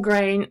grain, full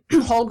grain,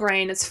 whole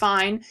grain is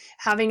fine.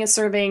 Having a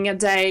serving a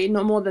day,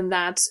 no more than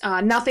that.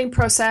 Nothing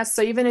processed.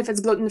 So even if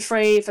it's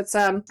gluten-free, if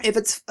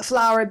it's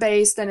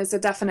flour-based, then it's a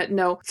definite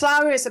no.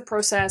 Flour is a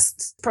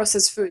processed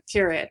food,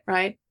 period,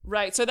 right?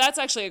 Right. So that's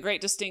actually a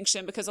great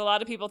distinction because a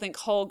lot of people think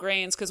whole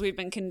grains because we've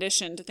been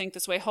conditioned to think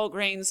this way. Whole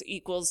grains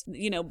equals,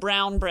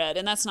 brown bread.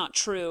 And that's not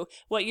true.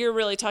 What you're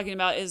really talking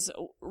about is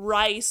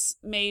rice,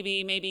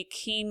 maybe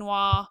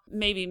quinoa,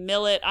 maybe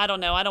millet. I don't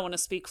know. I don't want to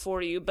speak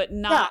for you, but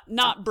not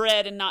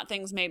bread and not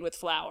things made with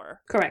flour.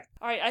 Correct.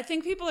 All right. I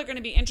think people are going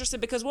to be interested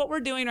because what we're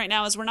doing right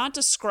now is we're not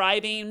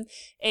describing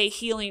a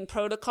healing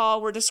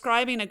protocol. We're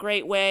describing a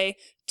great way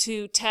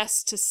to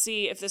test to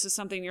see if this is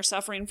something you're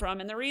suffering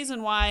from. And the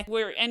reason why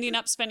we're ending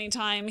up spending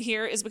time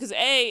here is because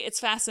A, it's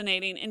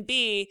fascinating, and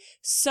B,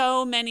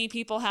 so many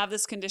people have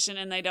this condition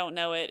and they don't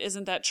know it.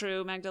 Isn't that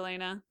true,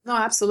 Magdalena? No,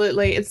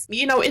 absolutely. It's,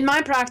 in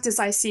my practice,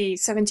 I see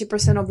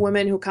 70% of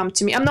women who come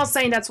to me. I'm not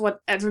saying that's what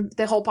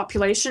the whole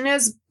population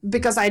is,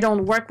 because I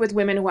don't work with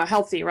women who are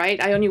healthy,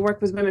 right? I only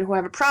work with women who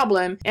have a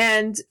problem.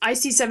 And I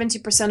see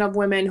 70% of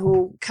women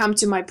who come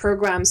to my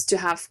programs to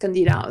have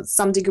candida at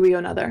some degree or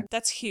another.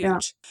 That's huge.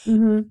 Yeah.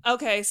 Mm-hmm.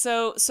 Okay,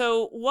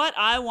 so what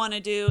I want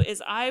to do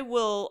is I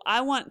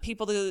want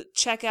people to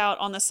check out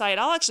on the site.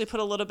 I'll actually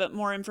put a little bit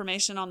more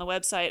information on the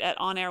website at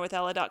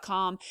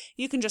onairwithella.com.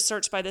 You can just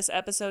search by this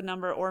episode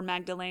number or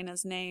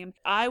Magdalena's name.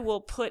 I will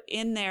put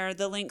in there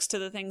the links to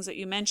the things that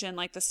you mentioned,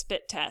 like the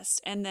spit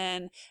test, and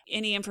then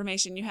any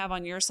information you have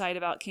on your site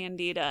about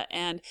candida.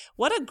 And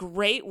what a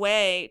great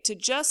way to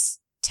just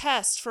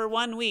test for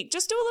 1 week.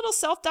 Just do a little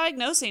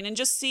self-diagnosing and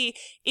just see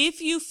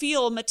if you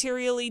feel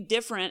materially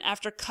different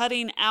after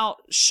cutting out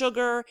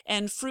sugar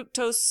and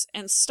fructose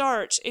and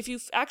starch, if you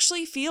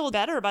actually feel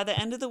better by the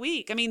end of the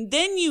week. I mean,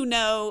 then you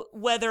know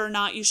whether or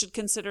not you should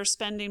consider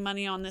spending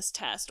money on this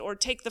test or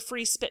take the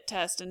free spit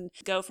test and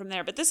go from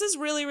there. But this is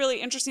really, really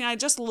interesting. I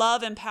just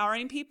love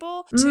empowering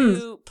people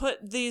to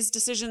put these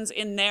decisions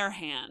in their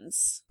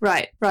hands.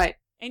 Right.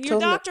 And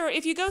your doctor,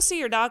 if you go see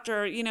your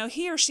doctor,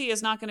 he or she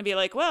is not going to be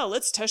like, well,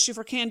 let's test you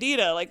for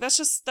candida. Like that's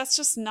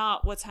just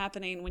not what's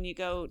happening when you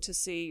go to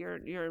see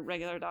your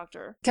regular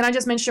doctor. Can I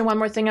just mention one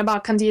more thing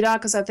about candida?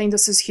 Because I think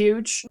this is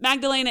huge.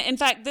 Magdalena, in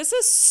fact, this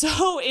is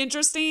so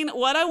interesting.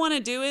 What I want to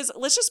do is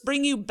let's just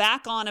bring you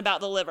back on about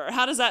the liver.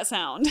 How does that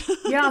sound?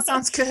 Yeah,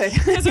 sounds good.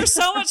 Because there's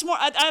so much more.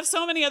 I have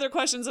so many other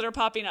questions that are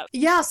popping up.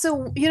 Yeah. So,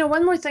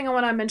 one more thing I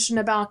want to mention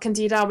about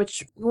candida,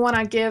 which we want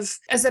to give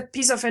as a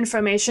piece of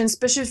information,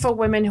 especially for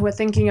women who are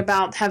thinking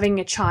about having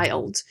a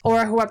child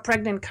or who are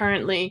pregnant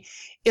currently,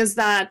 is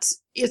that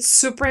it's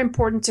super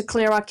important to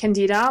clear out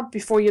candida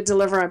before you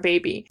deliver a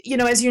baby.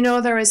 As you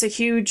know, there is a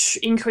huge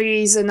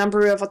increase in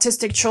number of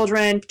autistic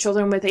children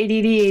with ADD,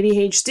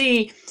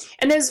 ADHD,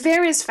 and there's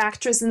various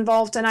factors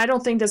involved. And I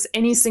don't think there's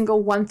any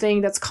single one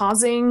thing that's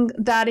causing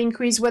that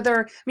increase.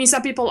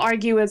 Some people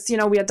argue it's, we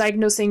are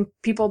diagnosing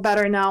people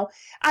better now.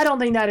 I don't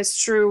think that is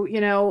true.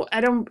 I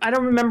don't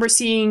remember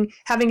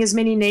having as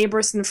many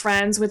neighbors and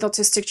friends with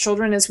autistic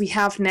children as we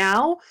have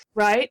now,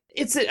 right?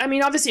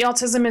 Obviously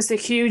autism is a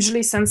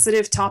hugely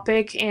sensitive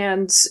topic,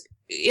 and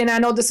I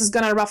know this is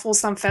going to ruffle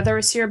some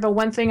feathers here, but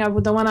one thing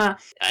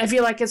I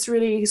feel like it's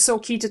really so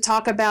key to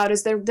talk about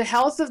is the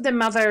health of the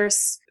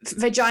mother's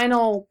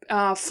vaginal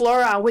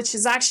flora, which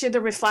is actually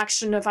the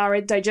reflection of our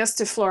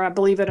digestive flora,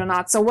 believe it or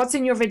not. So what's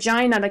in your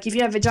vagina, like if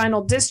you have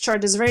vaginal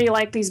discharge, is very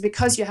likely is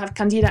because you have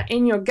candida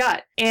in your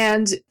gut.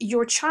 And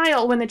your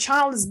child, when the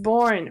child is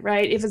born,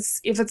 right, if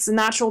it's a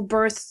natural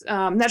birth,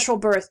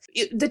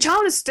 the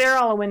child is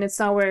sterile when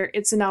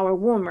it's in our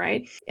womb,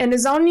 right? And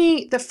it's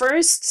only the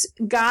first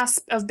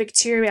gasp of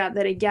bacteria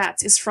that it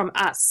gets is from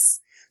us.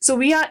 So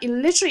we are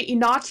literally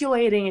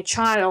inoculating a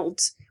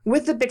child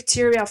with the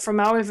bacteria from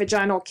our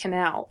vaginal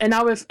canal and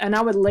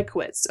our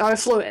liquids, our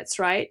fluids,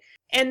 right?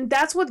 And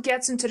that's what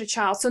gets into the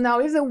child. So now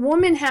if the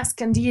woman has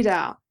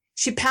candida,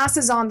 she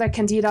passes on that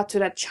candida to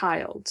that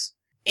child.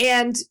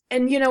 And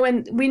we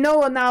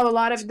know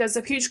now there's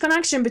a huge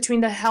connection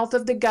between the health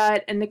of the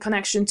gut and the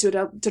connection to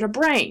the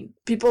brain.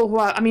 People who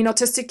are,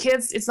 autistic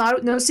kids, it's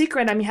no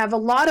secret. Have a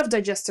lot of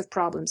digestive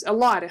problems, a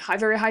lot,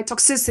 very high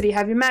toxicity,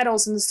 heavy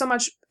metals, and there's so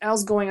much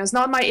else going on. It's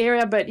not my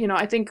area, but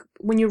I think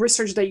when you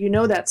research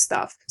that, that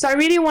stuff. So I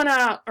really want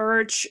to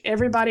urge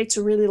everybody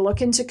to really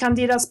look into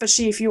Candida,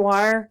 especially if you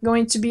are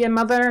going to be a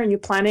mother and you're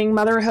planning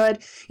motherhood.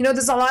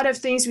 There's a lot of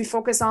things we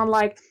focus on,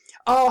 like,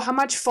 how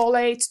much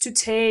folate to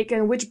take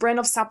and which brand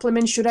of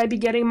supplement should I be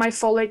getting my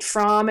folate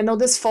from, and all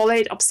this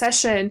folate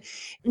obsession.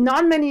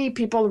 Not many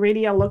people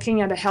really are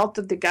looking at the health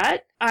of the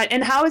gut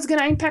and how it's going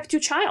to impact your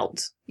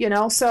child,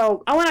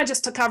 So I want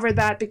to cover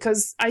that,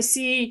 because I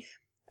see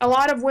a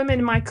lot of women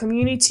in my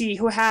community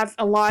who have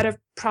a lot of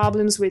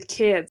problems with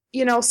kids,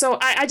 so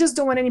I just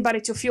don't want anybody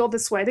to feel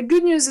this way. The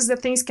good news is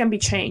that things can be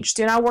changed.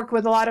 I work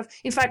with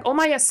in fact, all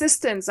my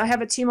assistants, I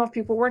have a team of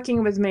people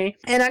working with me,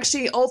 and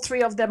actually all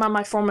 3 of them are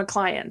my former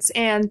clients,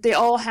 and they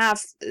all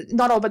have,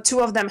 not all, but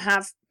 2 of them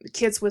have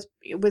kids with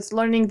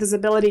learning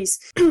disabilities,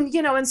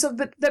 and so,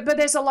 but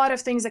there's a lot of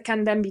things that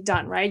can then be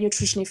done, right,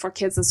 nutritionally for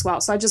kids as well.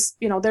 So I just,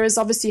 there is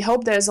obviously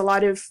hope. There's a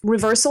lot of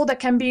reversal that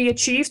can be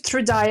achieved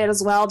through diet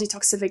as well,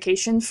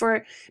 detoxification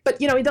but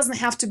it doesn't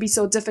have to be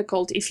so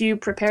difficult if you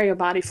prepare your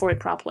body for it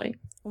properly.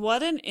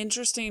 What an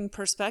interesting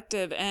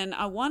perspective. And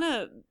I want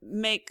to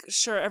make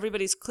sure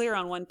everybody's clear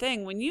on one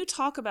thing. When you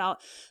talk about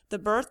the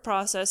birth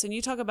process and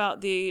you talk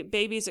about the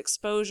baby's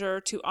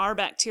exposure to our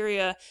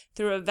bacteria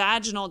through a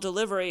vaginal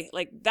delivery,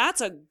 like, that's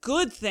a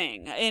good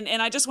thing.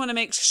 And I just want to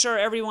make sure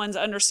everyone's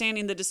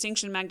understanding the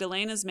distinction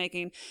Magdalena's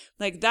making.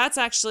 Like, that's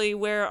actually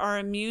where our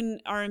immune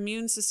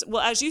system,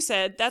 well, as you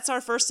said, that's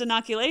our first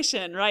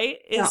inoculation, right?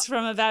 Is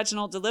from a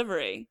vaginal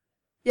delivery.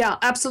 Yeah,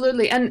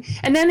 absolutely. And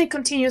then it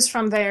continues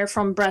from there,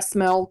 from breast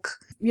milk.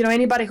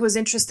 Anybody who's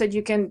interested,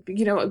 you can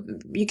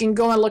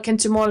go and look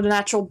into more of the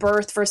natural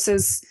birth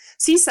versus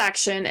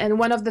C-section. And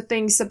one of the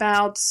things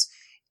about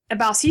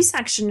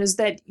C-section is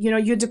that,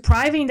 you're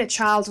depriving the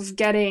child of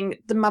getting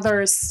the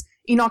mother's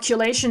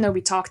inoculation that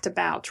we talked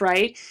about,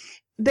 right?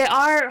 There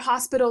are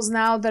hospitals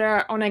now that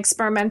are on an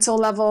experimental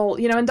level,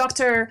 and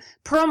Dr.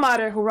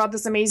 Perlmutter, who wrote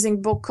this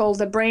amazing book called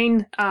The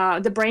Brain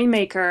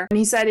Maker, and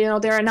he said,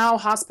 there are now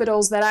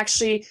hospitals that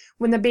actually,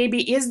 when the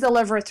baby is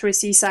delivered through a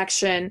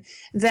C-section,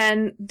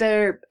 then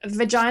the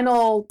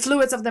vaginal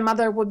fluids of the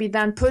mother would be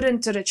then put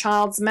into the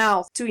child's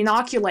mouth to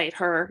inoculate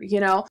her,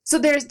 So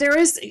there's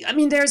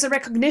a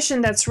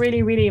recognition that's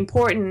really, really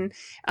important.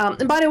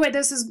 And by the way,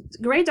 there's this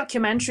great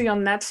documentary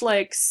on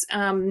Netflix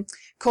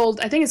called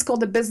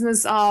The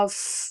Business of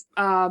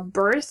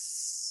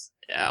Birth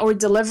or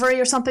Delivery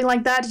or something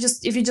like that.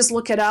 Just if you just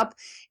look it up,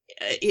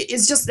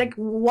 it's just like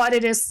what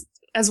it is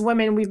as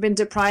women we've been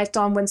deprived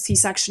on when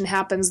C-section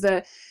happens.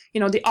 The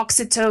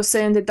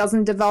oxytocin that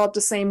doesn't develop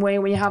the same way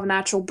when you have a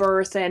natural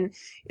birth, and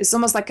it's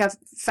almost like a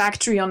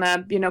factory on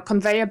a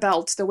conveyor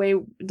belt, the way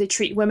they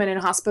treat women in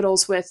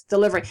hospitals with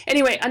delivery.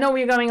 Anyway, I know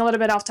we're going a little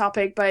bit off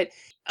topic, but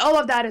all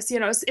of that is,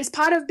 it's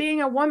part of being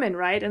a woman,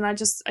 right? And I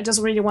just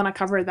really want to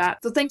cover that.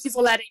 So thank you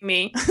for letting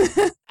me.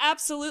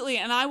 Absolutely.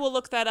 And I will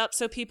look that up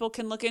so people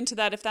can look into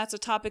that if that's a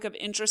topic of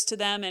interest to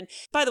them. And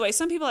by the way,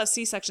 some people have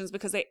C-sections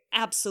because they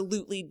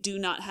absolutely do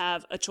not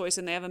have a choice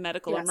and they have a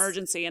medical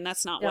emergency. And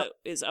that's not what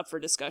is up for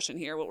discussion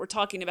here. What we're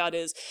talking about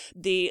is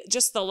the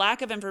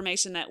lack of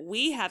information that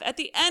we have. At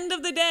the end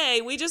of the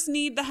day, we just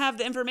need to have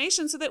the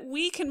information so that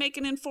we can make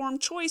an informed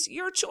choice.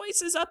 Your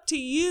choice is up to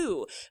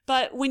you.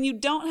 But when you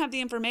don't have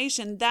the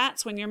information,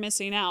 that's when you're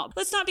missing out.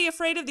 Let's not be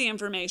afraid of the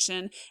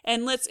information,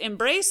 and let's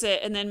embrace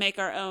it and then make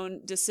our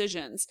own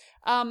decisions.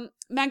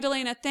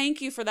 Magdalena,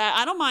 thank you for that.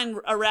 I don't mind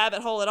a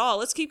rabbit hole at all.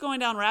 Let's keep going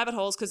down rabbit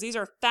holes because these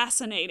are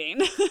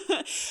fascinating.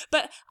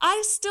 But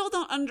I still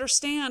don't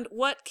understand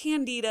what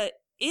Candida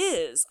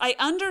is. I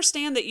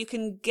understand that you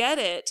can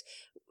get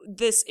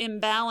this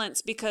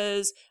imbalance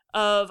because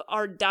of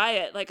our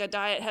diet, like a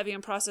diet heavy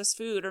in processed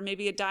food, or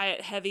maybe a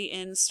diet heavy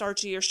in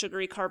starchy or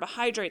sugary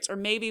carbohydrates, or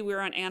maybe we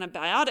were on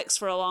antibiotics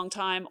for a long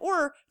time,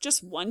 or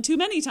just one too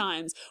many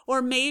times, or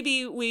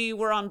maybe we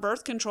were on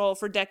birth control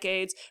for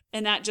decades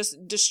and that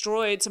just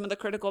destroyed some of the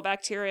critical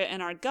bacteria in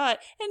our gut,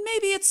 and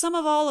maybe it's some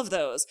of all of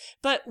those.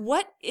 But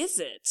what is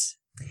it?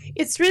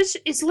 It's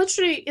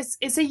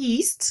a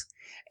yeast,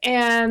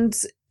 and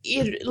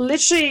it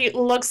literally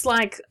looks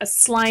like a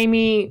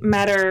slimy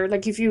matter.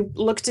 Like if you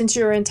looked into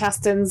your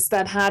intestines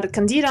that had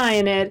Candida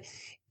in it,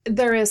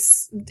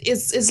 it's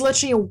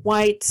literally a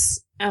white,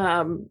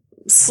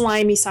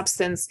 slimy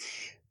substance.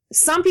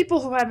 Some people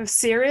who have a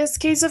serious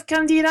case of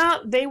Candida,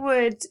 they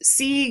would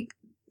see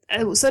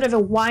sort of a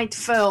white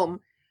film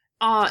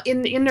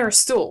in their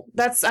stool.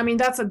 That's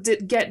a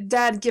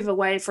dead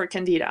giveaway for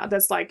Candida.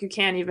 That's like, you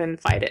can't even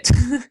fight it.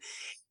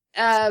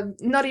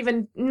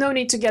 No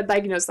need to get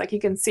diagnosed, like you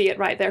can see it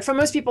right there. For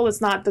most people, it's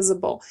not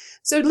visible.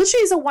 So it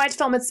literally is a white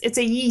film. It's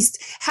a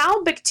yeast.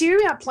 How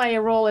bacteria play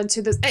a role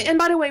into this. And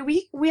by the way,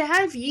 we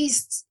have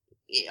yeast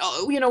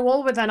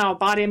all within our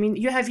body. I mean,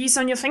 you have yeast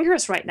on your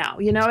fingers right now,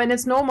 and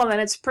it's normal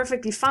and it's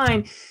perfectly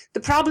fine. The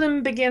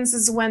problem begins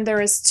is when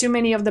there is too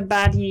many of the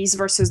bad yeast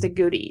versus the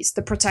good yeast,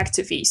 the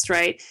protective yeast,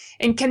 right?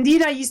 And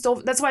candida yeast,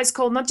 that's why it's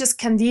called not just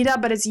candida,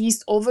 but it's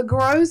yeast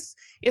overgrowth,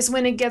 is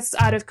when it gets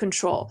out of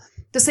control.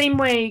 The same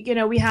way,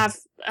 we have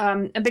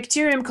a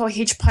bacterium called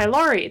H.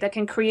 pylori that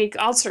can create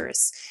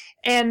ulcers.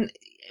 And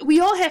we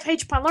all have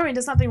H. pylori,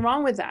 there's nothing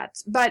wrong with that,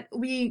 but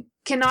we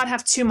cannot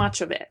have too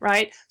much of it,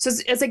 right? So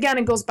it's again,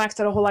 it goes back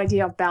to the whole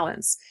idea of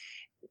balance.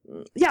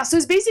 Yeah, so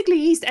it's basically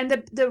yeast, and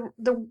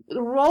the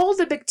role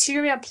the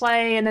bacteria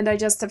play in the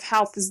digestive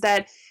health is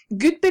that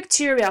good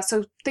bacteria,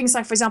 so things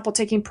like, for example,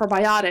 taking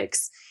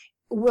probiotics,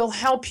 will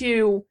help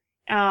you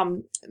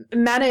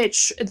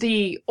manage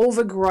the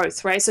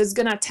overgrowth, right? So it's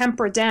going to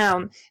temper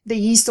down the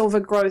yeast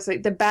overgrowth,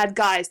 like the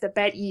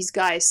bad yeast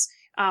guys,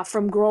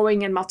 from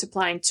growing and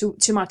multiplying too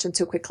much and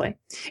too quickly.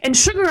 And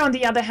sugar, on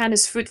the other hand,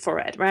 is food for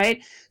it,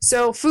 right?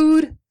 So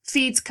food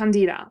feeds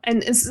candida.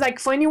 And it's like,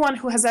 for anyone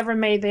who has ever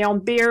made their own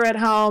beer at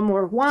home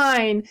or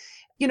wine,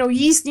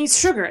 yeast needs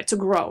sugar to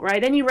grow,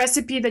 right? Any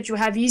recipe that you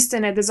have yeast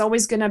in it, there's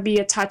always going to be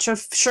a touch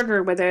of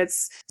sugar,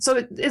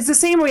 so it's the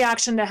same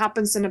reaction that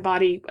happens in the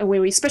body,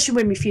 especially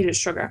when we feed it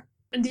sugar.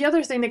 And the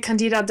other thing that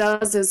candida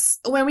does is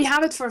when we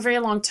have it for a very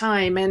long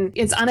time and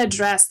it's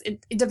unaddressed,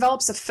 it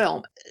develops a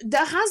film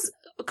that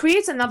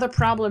creates another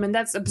problem, and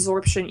that's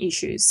absorption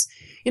issues.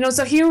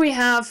 So here we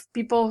have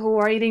people who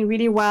are eating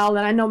really well,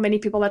 and I know many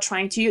people are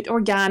trying to eat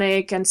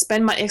organic and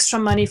spend extra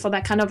money for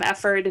that kind of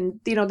effort, and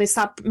they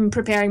stop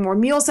preparing more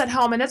meals at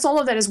home, and all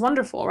of that is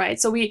wonderful, right?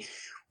 So we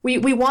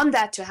want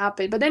that to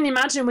happen. But then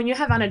imagine when you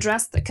have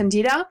unaddressed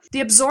candida,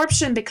 the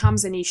absorption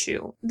becomes an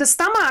issue. The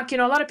stomach, a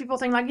lot of people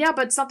think like, yeah,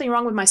 but something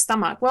wrong with my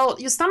stomach. Well,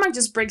 your stomach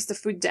just breaks the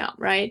food down,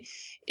 right?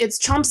 It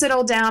chomps it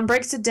all down,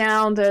 breaks it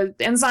down, the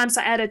enzymes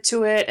are added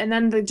to it, and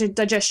then the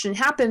digestion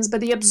happens. But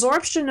the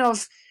absorption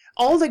of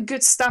all the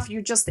good stuff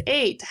you just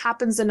ate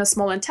happens in the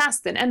small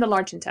intestine and the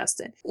large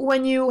intestine.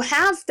 When you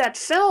have that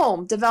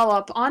film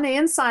develop on the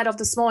inside of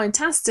the small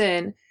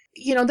intestine,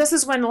 this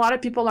is when a lot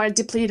of people are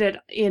depleted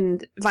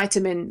in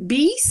vitamin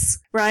Bs,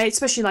 right?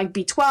 Especially like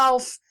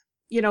B12.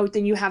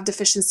 Then you have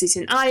deficiencies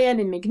in iron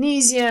and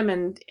magnesium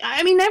and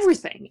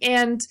everything.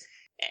 And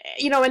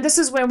and this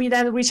is when we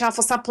then reach out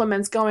for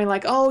supplements, going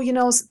like, oh,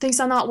 things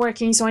are not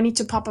working, so I need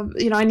to pop up,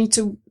 I need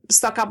to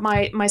stock up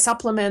my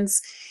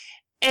supplements.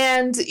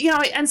 And,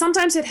 and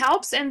sometimes it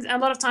helps, and a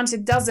lot of times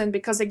it doesn't,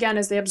 because again,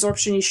 it's the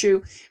absorption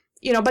issue,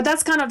 but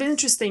that's kind of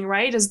interesting,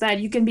 right? Is that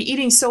you can be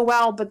eating so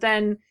well, but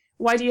then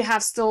why do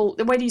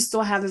you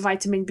still have a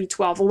vitamin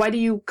B12, or why do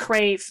you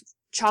crave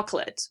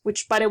chocolate,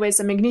 which by the way is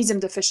a magnesium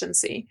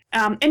deficiency?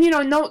 And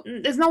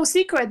there's no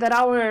secret that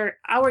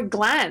our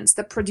glands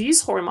that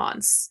produce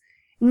hormones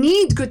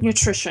need good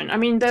nutrition. I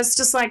mean, that's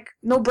just like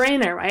no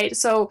brainer, right?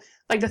 So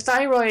like the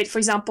thyroid, for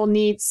example,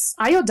 needs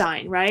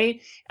iodine,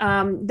 right?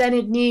 Then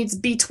it needs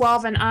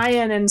B12 and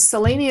iron and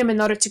selenium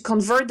in order to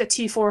convert the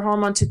T4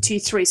 hormone to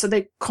T3. So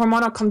the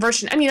hormonal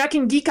conversion. I mean, I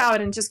can geek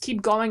out and just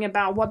keep going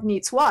about what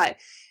needs what.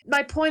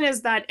 My point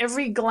is that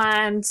every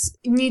gland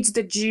needs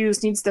the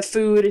juice, needs the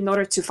food in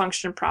order to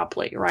function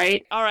properly,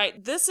 right? All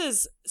right. This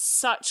is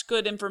such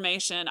good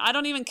information. I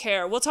don't even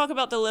care. We'll talk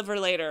about the liver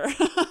later.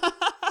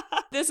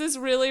 This is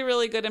really,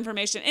 really good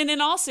information. And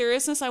in all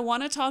seriousness, I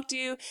want to talk to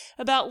you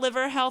about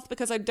liver health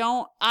because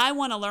I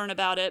want to learn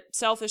about it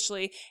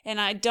selfishly,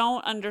 and I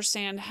don't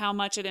understand how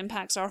much it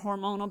impacts our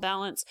hormonal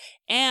balance.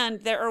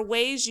 And there are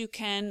ways you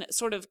can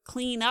sort of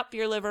clean up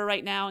your liver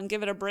right now and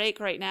give it a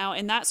break right now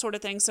and that sort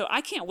of thing. So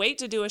I can't wait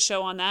to do a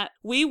show on that.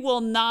 We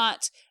will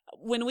not...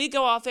 When we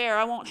go off air,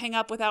 I won't hang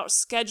up without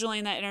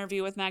scheduling that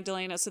interview with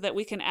Magdalena so that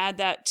we can add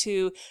that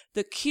to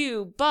the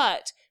queue.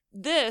 But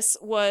this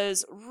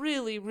was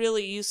really,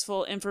 really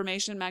useful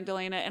information,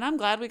 Magdalena, and I'm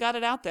glad we got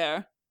it out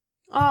there.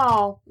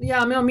 Oh,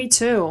 yeah, me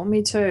too.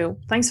 Me too.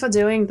 Thanks for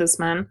doing this,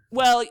 man.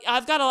 Well,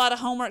 I've got a lot of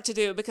homework to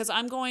do because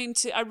I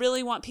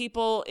really want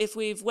people, if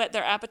we've whet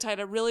their appetite,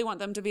 I really want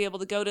them to be able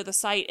to go to the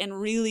site and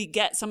really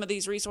get some of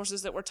these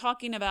resources that we're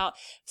talking about.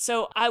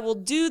 So I will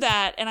do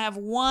that. And I have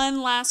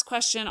one last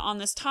question on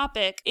this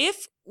topic.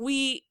 If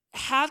we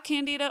have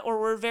candida,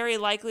 or we're very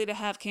likely to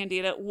have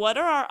candida, what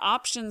are our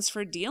options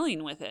for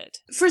dealing with it?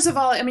 First of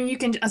all, I think you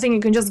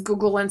can just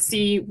Google and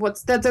see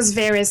there's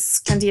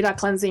various candida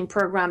cleansing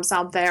programs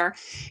out there.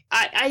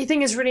 I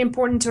think it's really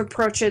important to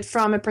approach it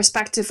from a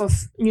perspective of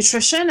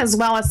nutrition as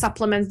well as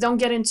supplements. Don't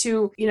get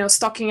into,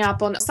 stocking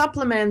up on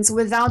supplements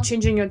without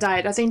changing your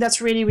diet. I think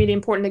that's really, really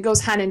important. It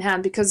goes hand in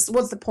hand, because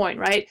what's the point,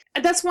 right?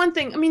 And that's one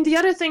thing. I mean, the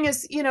other thing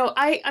is,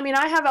 I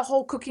have a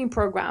whole cooking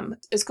program.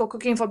 It's called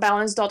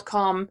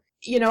cookingforbalance.com.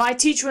 I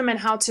teach women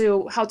how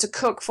to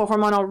cook for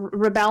hormonal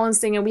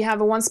rebalancing, and we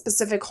have one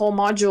specific whole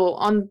module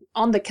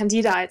on the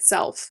candida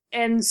itself.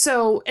 And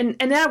so, and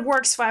that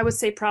works for, I would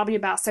say, probably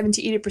about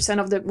 70-80%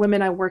 of the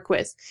women I work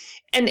with.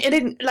 And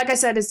it, like I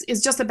said,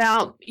 is just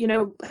about,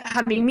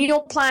 having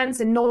meal plans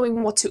and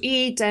knowing what to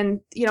eat. And,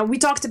 we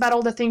talked about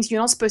all the things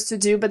you're not supposed to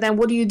do, but then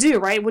what do you do,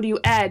 right? What do you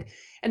add?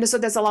 And so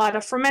there's a lot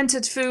of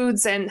fermented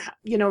foods and,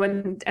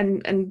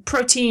 and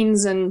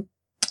proteins and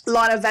a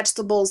lot of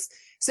vegetables.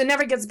 So it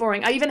never gets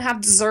boring. I even have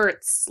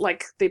desserts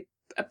like the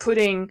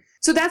pudding.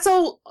 So that's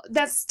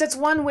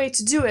one way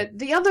to do it.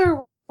 The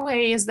other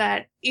way is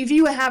that if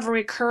you have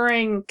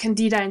recurring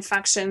candida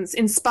infections,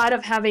 in spite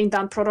of having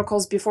done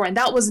protocols before, and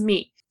that was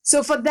me.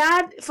 So for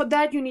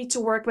that, you need to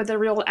work with a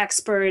real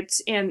expert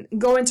and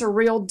go into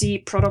real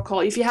deep protocol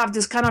if you have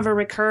this kind of a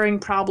recurring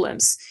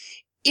problems.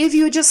 If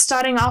you're just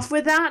starting off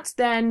with that,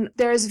 then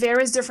there's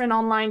various different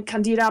online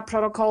candida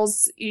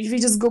protocols. If you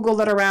just Google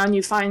that around,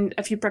 you find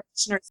a few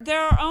practitioners. There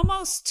are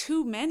almost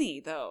too many,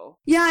 though.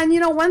 Yeah, and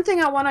one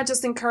thing I want to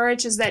just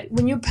encourage is that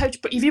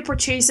if you're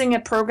purchasing a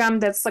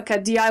program that's like a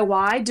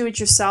DIY,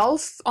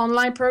 do-it-yourself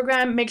online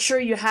program, make sure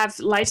you have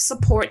life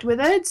support with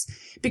it,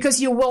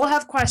 because you will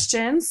have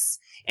questions.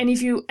 And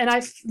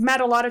I've met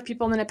a lot of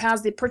people in the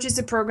past, they purchased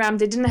a program,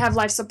 they didn't have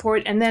life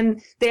support, and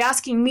then they're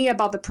asking me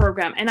about the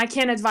program, and I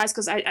can't advise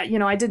because I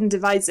didn't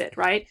devise it,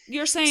 right?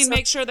 You're saying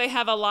make sure they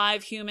have a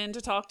live human to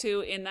talk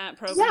to in that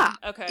program? Yeah.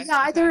 Okay. Yeah,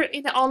 either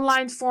in the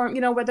online form,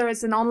 whether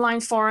it's an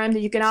online forum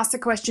that you can ask the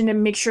question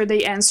and make sure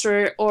they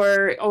answer,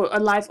 or a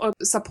live or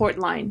support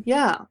line.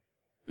 Yeah.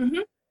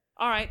 Mm-hmm.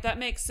 All right, that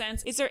makes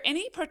sense. Is there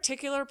any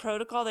particular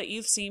protocol that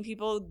you've seen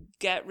people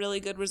get really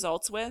good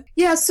results with?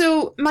 Yeah,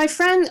 so my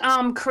friend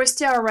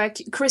Krista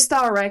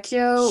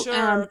Orecchio.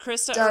 Sure,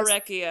 Krista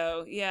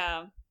Orecchio,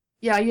 yeah.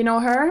 Yeah, you know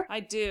her?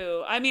 I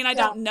do. I mean, I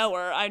don't know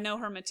her. I know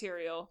her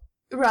material.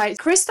 Right.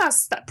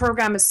 Krista's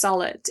program is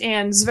solid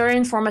and it's very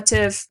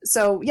informative.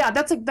 So yeah,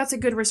 that's a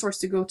good resource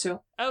to go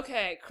to.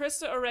 Okay,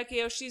 Krista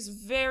Orecchio, she's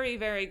very,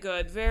 very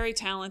good, very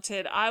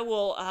talented. I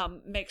will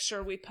make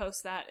sure we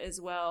post that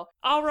as well.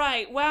 All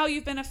right. Wow,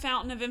 you've been a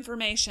fountain of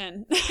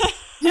information.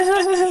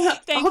 I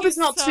hope it's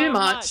not too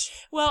much.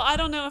 Well, I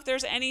don't know if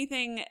there's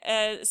anything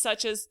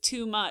such as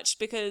too much,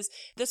 because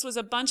this was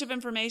a bunch of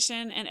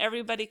information and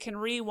everybody can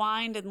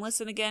rewind and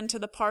listen again to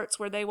the parts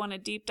where they want to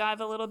deep dive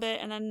a little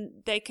bit, and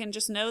then they can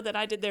just know that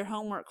I did their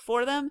homework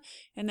for them,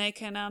 and they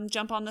can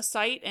jump on the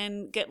site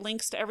and get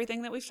links to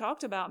everything that we've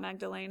talked about,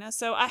 Magdalena.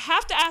 So I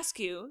have to ask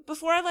you,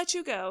 before I let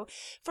you go,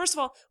 first of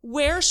all,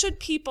 where should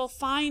people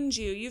find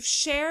you? You've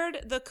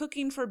shared the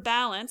Cooking for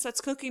Balance. That's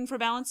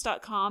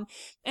cookingforbalance.com.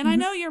 And I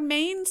know your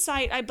main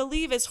site, I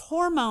believe, is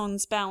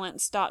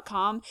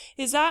hormonesbalance.com.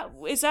 Is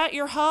that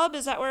your hub?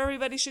 Is that where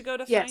everybody should go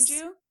to find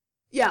you?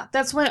 Yeah,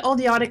 that's where all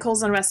the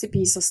articles and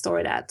recipes are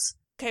stored at.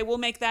 Okay, we'll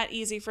make that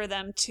easy for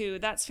them too.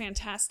 That's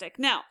fantastic.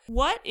 Now,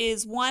 what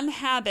is one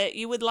habit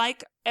you would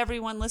like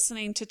everyone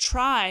listening to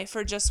try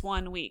for just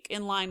 1 week,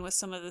 in line with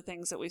some of the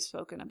things that we've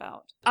spoken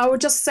about? I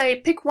would just say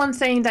pick one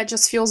thing that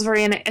just feels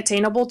very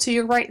attainable to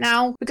you right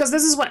now, because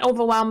this is what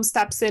overwhelm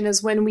steps in,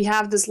 is when we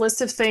have this list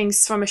of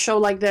things from a show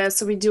like this,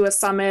 so we do a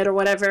summit or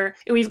whatever,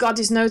 and we've got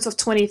these notes of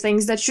 20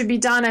 things that should be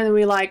done, and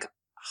we're like,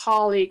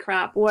 holy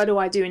crap, what do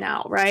I do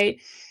now, right?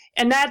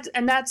 And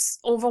that's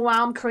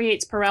overwhelm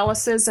creates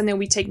paralysis, and then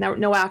we take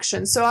no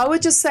action. So I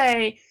would just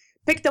say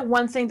pick the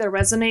one thing that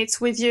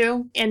resonates with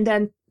you and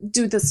then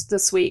do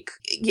this week.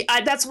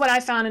 That's what I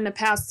found in the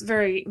past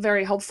very,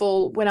 very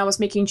helpful when I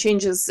was making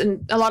changes.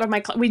 And a lot of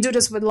we do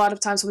this with a lot of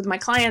times with my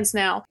clients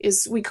now,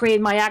 is we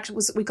create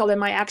we call it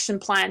my action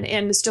plan.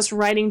 And it's just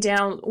writing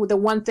down the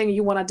one thing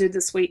you want to do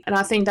this week. And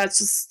I think that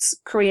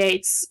just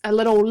creates a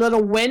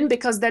little win,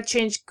 because that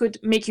change could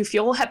make you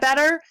feel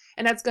better.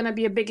 And that's going to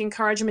be a big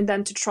encouragement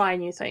then to try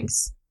new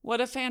things. What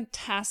a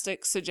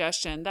fantastic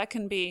suggestion. That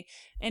can be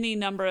any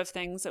number of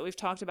things that we've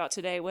talked about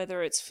today,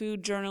 whether it's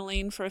food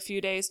journaling for a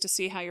few days to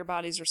see how your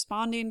body's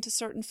responding to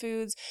certain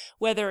foods,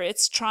 whether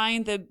it's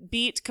trying the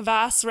beet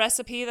kvass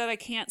recipe that I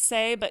can't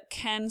say but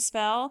can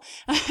spell.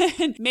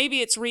 Maybe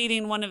it's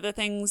reading one of the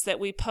things that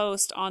we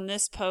post on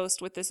this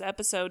post with this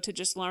episode to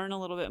just learn a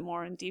little bit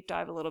more and deep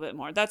dive a little bit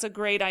more. That's a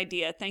great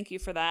idea. Thank you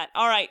for that.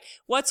 All right.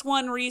 What's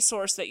one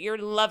resource that you're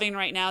loving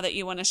right now that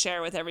you want to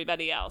share with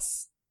everybody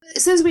else?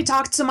 Since we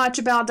talked so much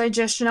about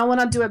digestion, I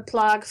want to do a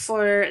plug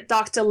for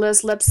Dr.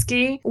 Liz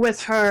Lipsky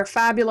with her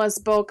fabulous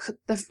book,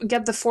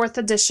 Get the 4th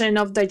edition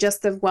of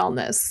Digestive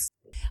Wellness.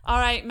 All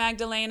right,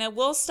 Magdalena,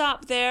 we'll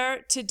stop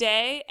there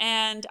today,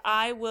 and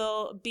I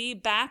will be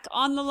back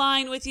on the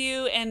line with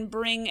you and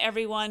bring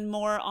everyone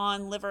more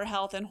on liver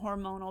health and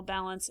hormonal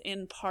balance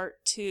in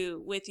part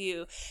 2 with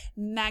you.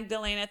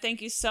 Magdalena,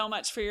 thank you so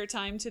much for your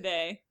time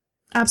today.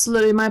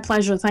 Absolutely, my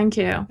pleasure. Thank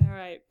you. All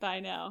right, bye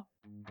now.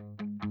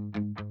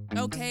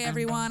 Okay,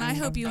 everyone, I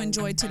hope you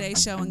enjoyed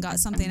today's show and got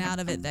something out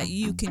of it that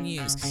you can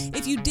use.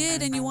 If you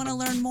did and you want to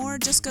learn more,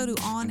 just go to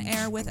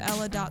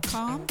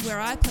onairwithella.com, where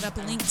I put up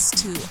links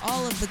to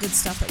all of the good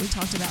stuff that we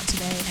talked about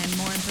today and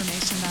more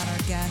information about our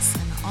guests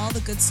and all the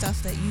good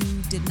stuff that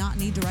you did not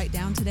need to write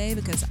down today,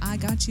 because I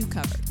got you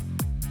covered.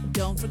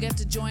 Don't forget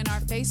to join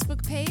our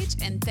Facebook page,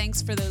 and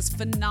thanks for those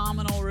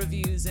phenomenal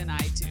reviews in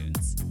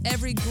iTunes.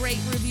 Every great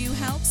review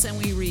helps, and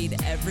we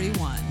read every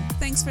one.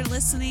 Thanks for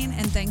listening,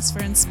 and thanks for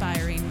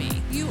inspiring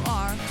me. You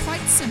are,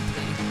 quite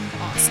simply,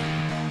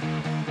 awesome.